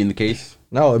Young Boy being the case?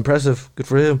 No, impressive. Good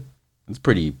for him. It's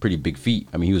pretty big feat.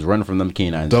 I mean, he was running from them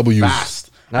canines W's.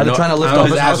 fast. Now they're trying to lift off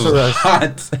his house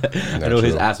arrest. I know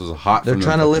his ass was hot. They're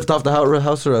trying to lift off the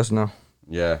house arrest now.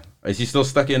 Yeah. Is he still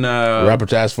stuck in Rapper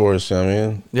Task Force, you know what I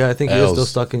mean? Yeah, I think he is still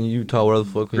stuck in Utah. Where the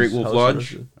fuck? Great Wolf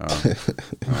Lodge?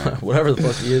 Whatever the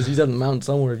fuck he is. He's on the mountain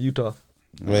somewhere in Utah.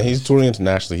 Man, he's touring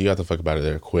internationally. He got the fuck about it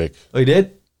there quick. Oh, he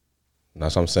did?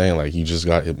 That's what I'm saying. Like, he just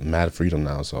got mad freedom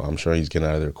now, so I'm sure he's getting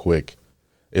out of there quick.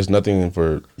 It's nothing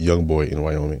for Young Boy in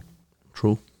Wyoming.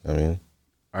 True. I mean.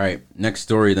 All right, next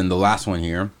story, then the last one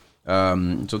here.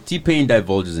 So T-Pain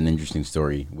divulges an interesting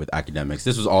story with academics.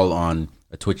 This was all on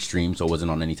a Twitch stream, so it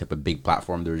wasn't on any type of big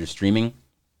platform. They were just streaming.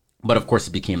 But, of course,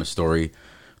 it became a story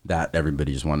that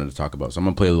everybody just wanted to talk about. So I'm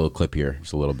going to play a little clip here,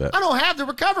 just a little bit. I don't have the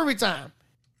recovery time.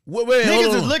 Wait,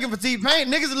 niggas is looking for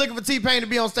T-Pain. Niggas is looking for T-Pain to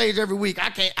be on stage every week. I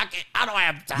don't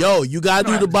have the time. Yo, you gotta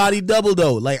do the body double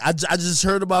though. Like I just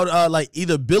heard about like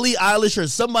either Billie Eilish or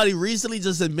somebody recently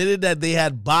just admitted that they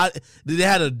had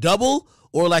a double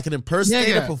or like an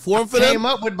impersonator perform for them. I came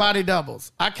up with body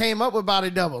doubles.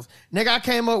 Nigga, I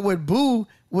came up with Boo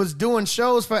was doing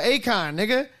shows for Akon,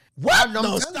 nigga. What?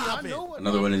 No, stop it.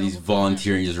 Another one of these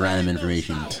volunteering, just random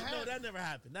information. No, that never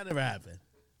happened.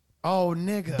 Oh,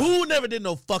 nigga. Boo never did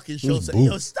no fucking show.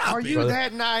 Yo, stop Are it. you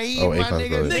that naive, my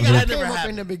nigga? Nigga, that came up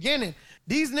in the beginning.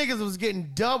 These niggas was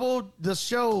getting double the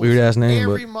shows Weird ass name,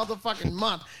 every motherfucking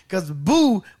month. Because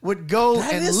Boo would go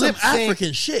and lip sync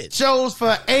African shit. shows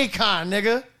for Akon,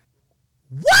 nigga.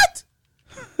 What?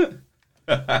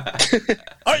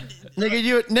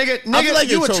 Nigga,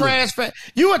 you a trash fan.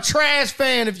 You a trash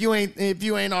fan if you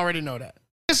ain't already know that.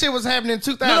 This shit was happening in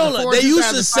 2004. No, they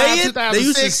used to say it. They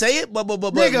used to say it, but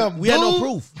nigga, we had no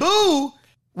proof. Boo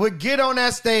would get on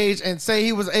that stage and say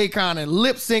he was Akon and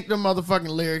lip sync the motherfucking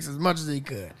lyrics as much as he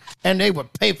could, and they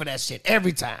would pay for that shit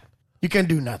every time. You can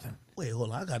do nothing. Wait,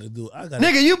 hold on.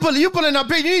 Nigga, you pulling up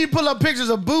pictures. You need to pull up pictures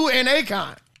of Boo and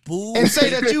Akon. Boo and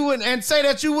say that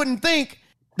you wouldn't think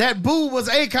that Boo was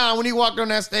Akon when he walked on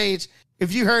that stage.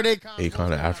 If you heard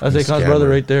Akon, African that's Akon's brother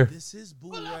right there. This is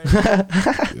Boo right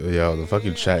here. Yo, the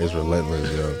fucking chat is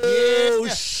relentless, yo. Oh,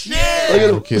 shit. Look at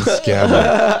him. Kid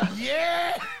scammer.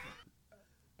 Yeah.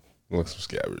 Look, some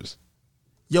scabbers.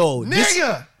 Yo,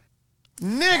 nigga.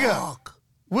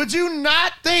 Would you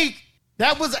not think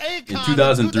that was Akon? In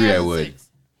 2003, I would.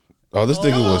 Oh, this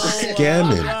nigga was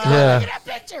scamming. Yeah. Look at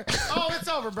that picture. Oh, it's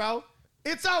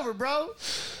over, bro.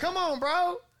 Come on,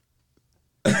 bro.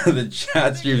 The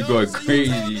chat stream's going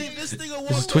crazy. This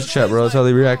is Twitch chat, bro. That's how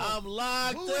they react. I'm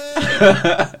locked in.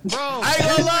 Bro, I ain't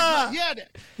gonna lie. Yeah,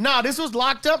 nah, this was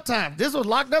locked up time.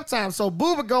 So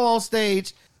Boo would go on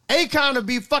stage. Akon would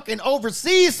be fucking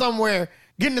overseas somewhere,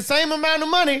 getting the same amount of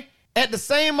money at the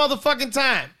same motherfucking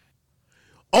time.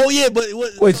 Oh yeah, but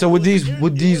wait. So would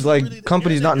these like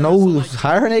companies not know who's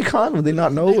hiring Akon? Would they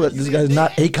not know that this guy's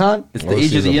not Akon? It's the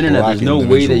age of the internet. There's no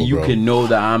way that you can know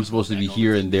that I'm supposed to be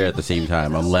here and there at the same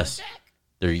time, unless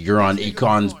you're on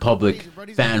Akon's public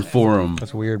fan forum.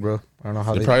 That's weird, bro. I don't know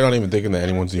how they're probably not even thinking that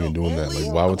anyone's even doing that.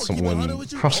 Like, why would someone?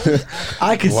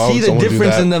 I could see the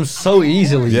difference in them so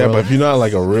easily. Yeah, bro. but if you're not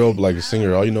like a real like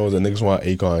singer, all you know is that niggas want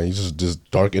Akon. He's just this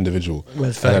dark individual. And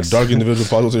a dark individual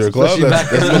follows to your club. That's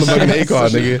motherfucking Akon,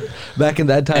 nigga. Back in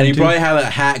that time, and he probably had a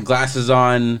hat, glasses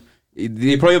on.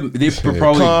 They probably good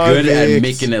at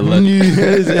making it look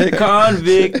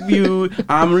convict view.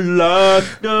 I'm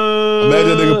locked up. Imagine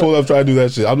that nigga pull up, try to do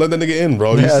that shit. I'm letting that nigga in,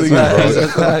 bro. He's singing,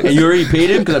 bro. And you already paid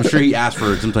him because I'm sure he asked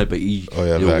for some type of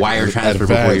wire transfer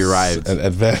before he arrived. An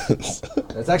advance.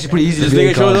 That's actually pretty easy. This to be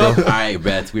nigga showed Akon, up. I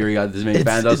bet we already got this many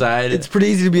fans outside. It's pretty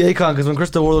easy to be Akon because when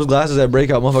Krista wore those glasses at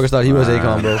Breakout, motherfuckers thought he was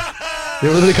Akon, bro. They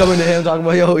were literally coming to him talking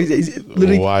about, yo, he's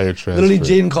literally, Wire transfer. literally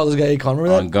Jaden called this guy Akon. Remember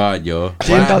that? On God, yo.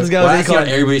 Jaden called this guy I see on Akon.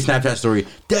 everybody's Snapchat story,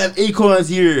 damn, Akon's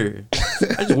here.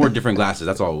 I just wore different glasses.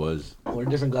 That's all it was. Or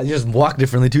different guys. You just walked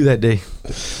differently too that day.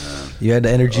 You had the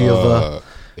energy of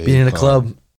being in a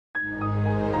club.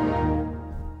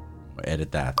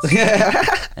 Edit that.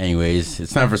 Anyways,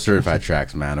 it's time for certified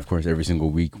tracks, man. Of course, every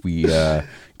single week we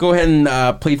go ahead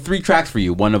and play 3 tracks for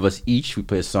you. One of us each. We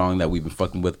play a song that we've been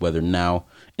fucking with, whether now,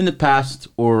 in the past,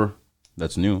 or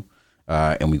that's new.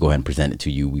 And we go ahead and present it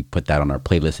to you. We put that on our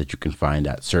playlist that you can find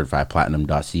at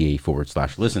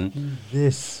certifiedplatinum.ca/listen.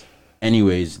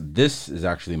 Anyways, this is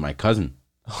actually my cousin.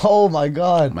 Oh my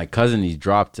God. My cousin, he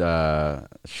dropped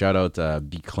shout out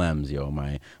B Clems, yo,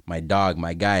 my dog,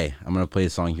 my guy. I'm gonna play a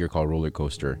song here called Roller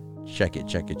Coaster. Check it.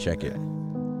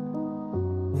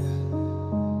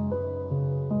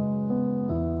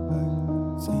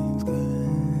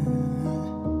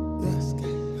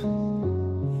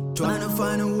 Trying to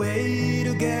find a way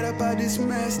to get up out this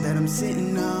mess that I'm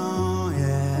sitting on,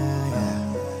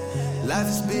 yeah. Life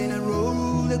has been a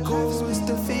roller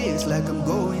coaster, feels like I'm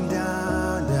going down,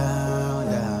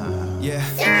 yeah.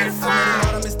 I made a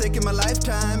lot of mistakes in my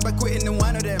lifetime by quitting in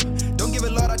one of them. Don't give a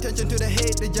lot of attention to the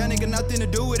hate, the journey got nothing to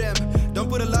do with them. Don't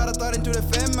put a lot of thought into the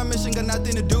fame, my mission got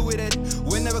nothing to do with it.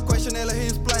 We never question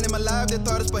Elohim's plan in my life, they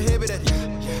thought it's prohibited.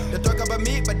 They talk about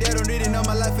me, but they don't really know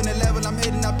my life and the level I'm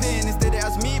heading up in. Instead they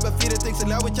ask me, but feed the things in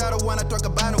love which I don't wanna talk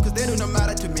about them, cause they do not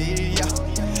matter to me, yeah.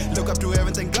 Look up to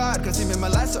heaven, thank God, cause he made my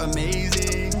life so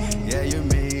amazing. Yeah, you're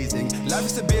amazing. Life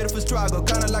is a beautiful struggle,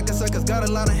 kinda like a circus, got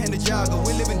a lot of hand to juggle.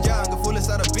 We live in jungle, full of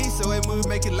side of beast, so every move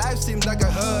making life seems like a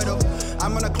hurdle.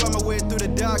 I'm gonna climb my way through the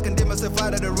dark and dig myself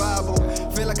out of the rubble.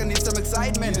 Feel like I need some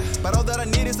excitement, but all that I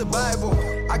need is a Bible.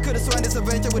 I could've sworn this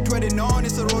adventure with 20 on,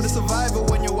 it's a road to survival.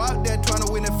 When you're out there trying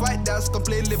to win a fight, that's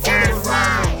completely vulnerable.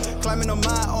 Climbing on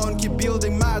my own, keep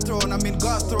building my throne. I'm in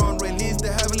God's throne, release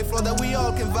the heavenly flow that we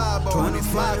all can vibe on. Trying to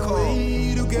find a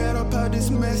way to get up out this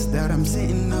mess that I'm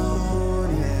sitting on,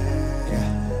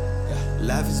 yeah.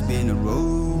 Life has been a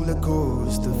roller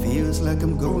coaster, feels like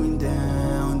I'm going down.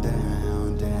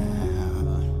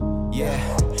 Yeah,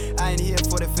 I ain't here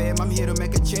for the fame, I'm here to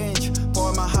make a change.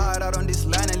 Pour my heart out on this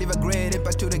line and leave a great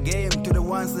impact to the game. To the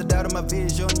ones that doubt my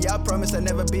vision, yeah, I promise I'll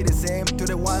never be the same. To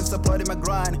the ones supporting my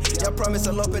grind, yeah, I promise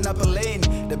I'll open up a lane.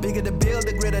 The bigger the build,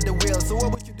 the greater the will. So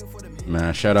what would you do for the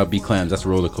Man, shout out B Clams, that's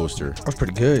Roller Coaster. That's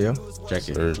pretty good, yo. Check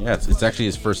it. Yeah, it's actually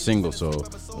his first single, so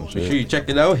make sure you check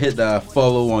it out. Hit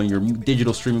follow on your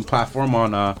digital streaming platform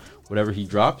on whatever he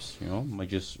drops. You know, might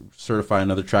just certify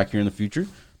another track here in the future.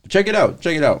 But check it out.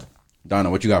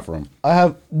 Donna, what you got for him? I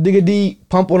have Digga D,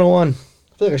 Pump 101. I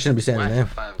feel like I shouldn't be saying his name.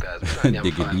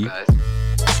 Digga D.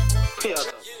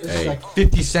 Hey. Like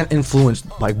 50 Cent influenced,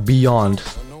 like beyond.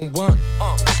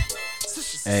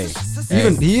 Hey.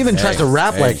 He even tries to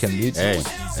rap like him, dude. Hey.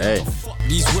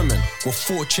 These women were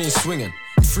 4 chains swinging,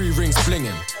 3 rings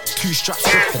blinging, 2 straps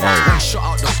ripping. 1 shot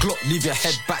out the Glock, leave your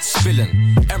head back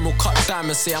spilling. Emerald cut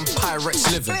diamonds, say I'm Pyrex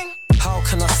living. How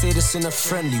can I say this in a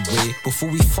friendly way? Before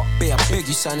we fuck, babe, I beg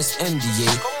you sign this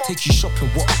NDA. Take you shopping,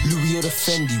 what, Louis or the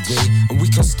Fendi way? And we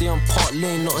can stay on Park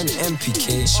Lane, not an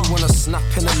MPK. She wanna snap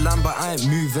in a lamb, but I ain't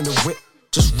moving the whip.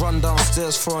 Just run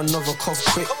downstairs for another cough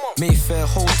quick. Mayfair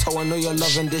Hotel, I know you're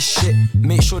loving this shit.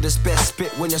 Make sure there's best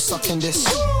spit when you're sucking this.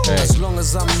 As long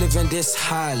as I'm living this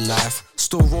high life,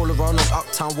 still roll around on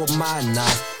Uptown with my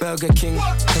knife. Burger King,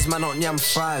 cause man not I'm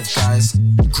 5 guys.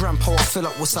 Grandpa, I fill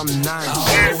up with some 9.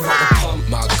 I'll load up the pump,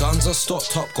 my guns are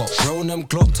stocked up. Got grown them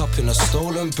glocked up in a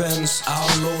stolen Benz.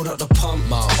 I'll load up the pump,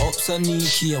 my ops are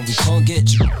sneaky and we can't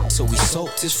get you, so we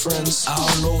soaked his friends.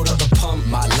 I'll load up the pump,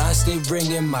 my lines stay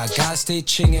ringing, my guys stay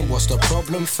chinging. What's the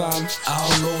problem, fam? I'll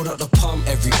load up the pump,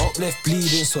 every up left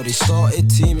bleeding, so they started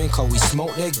teaming, cause we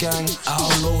smoked their gang.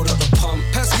 I'll load up the pump.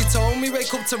 Pesky told me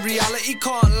wake up to reality,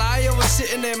 can't lie, I was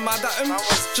sitting there mad at him.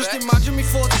 Just imagine me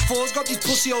 44's got these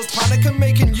pussy hoes panicking,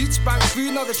 making youths bank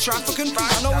food, now they're trafficking.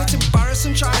 I know it's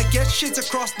embarrassing trying to get shit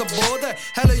across the border.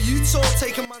 Hella youths all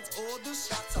taking man's orders.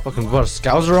 Fucking what,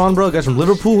 Scouser on, bro? Guys from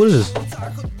Liverpool? What is this?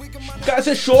 Guys,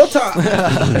 it's shorter.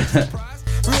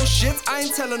 Real shit, I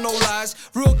ain't telling no lies.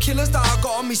 Real killers that I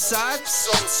got on me side.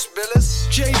 Some spillers.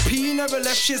 JP never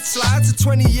left shit slide. To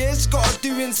 20 years, gotta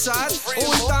do inside.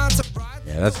 Always down to ride.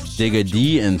 Yeah, that's Digga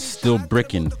D and Still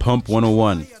Brickin', Pump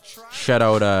 101. Shout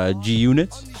out G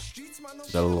Units.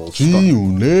 G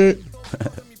Unit.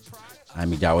 I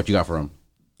mean, what you got for him?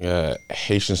 Yeah,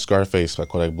 Haitian Scarface by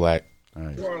Kodak Black. All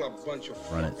right. You're all a bunch of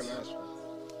Run it. fucking assholes.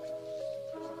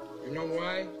 You know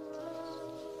why?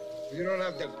 You don't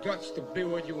have the guts to be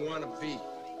what you want to be.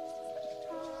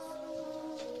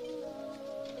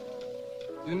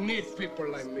 You need people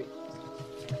like me.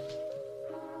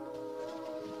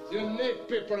 You need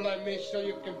people like me so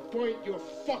you can point your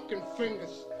fucking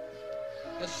fingers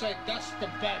and say that's the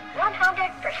bad guy.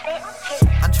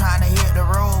 100%. I'm trying to hit the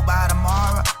road by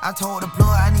tomorrow. I told the plug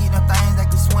I need them things that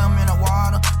can swim in the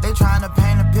water. They trying to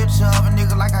paint a picture of a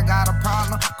nigga like I got a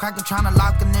problem. Cracker trying to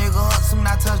lock a nigga up soon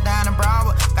I touch down in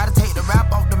Broward. Gotta take the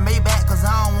rap off the Maybach cause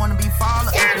I don't wanna be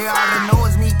followed. They already know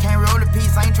it's me, can't roll the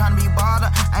piece, I ain't trying to be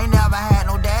bothered. I ain't never had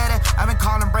no daddy, I been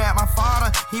calling Brad my father.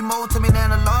 He more to me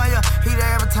than a lawyer, he there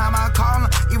every time I call him.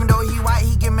 Even though he white,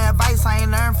 he give me advice I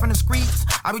ain't learned from the streets.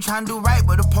 I be trying to do right,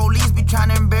 but the police be trying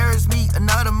to embarrass me.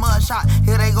 Another mud shot,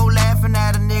 here they go laughing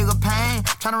at a nigga pain.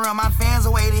 Trying to run my fans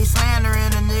away, they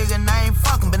slandering a nigga name.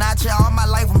 Fuck 'em, been out here all my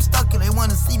life, I'm stuck here. They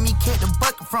wanna see me kick the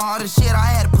bucket from all the shit I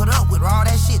had to put up with. All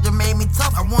that shit that made me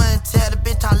tough. I wanna tell the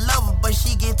bitch I love her, but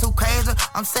she get too crazy.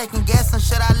 I'm second guessing,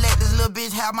 should I let this little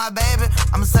bitch have my baby?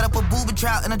 I'ma set up a booby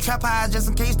trap in a trap house just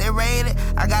in case they raid it.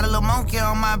 I got a little monkey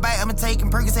on my back, I'ma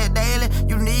taking Percocet daily.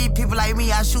 You need people like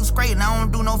me, I shoot straight and I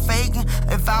don't do no faking.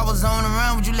 If I was on the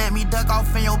run, would you let me duck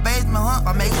off in your basement, huh? If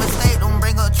I make a mistake, don't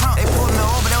bring up Trump. They pulled me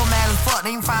over, they were mad as fuck.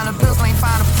 They ain't find a pistol, ain't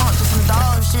find a punch, just some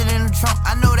dog shit in the trunk.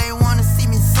 I know they wanna see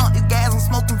me sunk. These guys I'm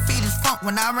smoking feet is funk.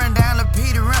 When I run down the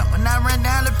Peter Ramp, when I run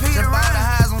down the Peter Ramp, the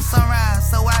highs on sunrise,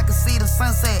 so I can see the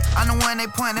sunset. I'm the one they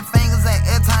pointing fingers at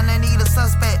every time they need a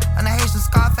suspect. I'm the Haitian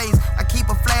Scarface, I keep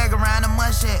a flag around the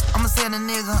mud shack. I'ma send a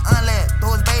nigga unlet,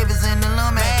 throw his babies in the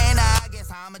lumber. Man, I guess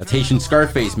I'm a That's Haitian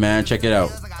Scarface, man. Check it out.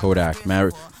 Kodak,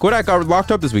 man. Kodak got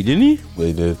locked up this week, didn't he?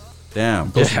 They did.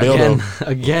 Damn.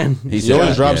 Again. He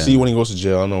always drops C when he goes to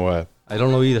jail. I don't know why. I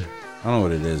don't know either. I don't know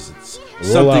what it is. It's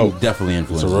Roll something out. definitely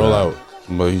influenced. It's a roll that. out.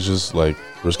 But he's just like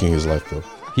risking his life though.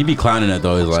 He be clowning it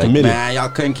though. He's like, committed. man, y'all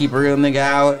couldn't keep a real nigga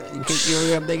out. You can't keep a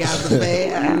real nigga out the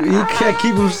bed. He can't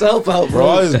keep himself out, Bro, bro.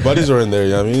 all his buddies are in there.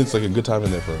 You know what I mean? It's like a good time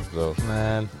in there for him. So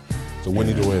Man. it's a win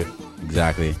either way.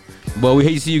 Exactly. Well, we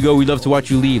hate to see you go. We love to watch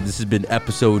you leave. This has been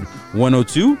episode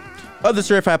 102 of the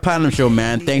Certified Platinum Show,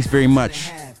 man. Thanks very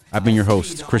much. I've been your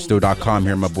host, Christo.com,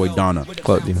 here, my boy Donna.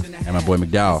 And my boy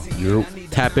McDowell.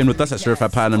 Tap in with us at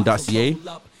certifiedplatinum.ca.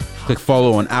 Click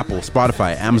follow on Apple,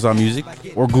 Spotify, Amazon Music,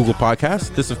 or Google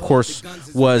Podcasts. This, of course,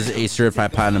 was a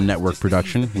Certified Platinum Network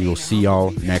production. We will see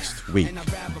y'all next week.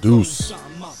 Deuce.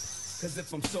 Cause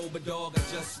if I'm sober, dog, I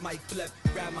just might flip,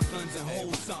 grab my guns and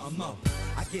hold something up.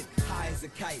 I get high as a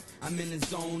kite, I'm in the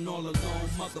zone all alone,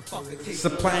 motherfucker.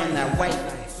 Supplying that white.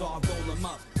 So I roll them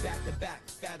up, back to back,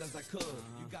 fat as I could.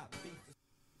 You got beef.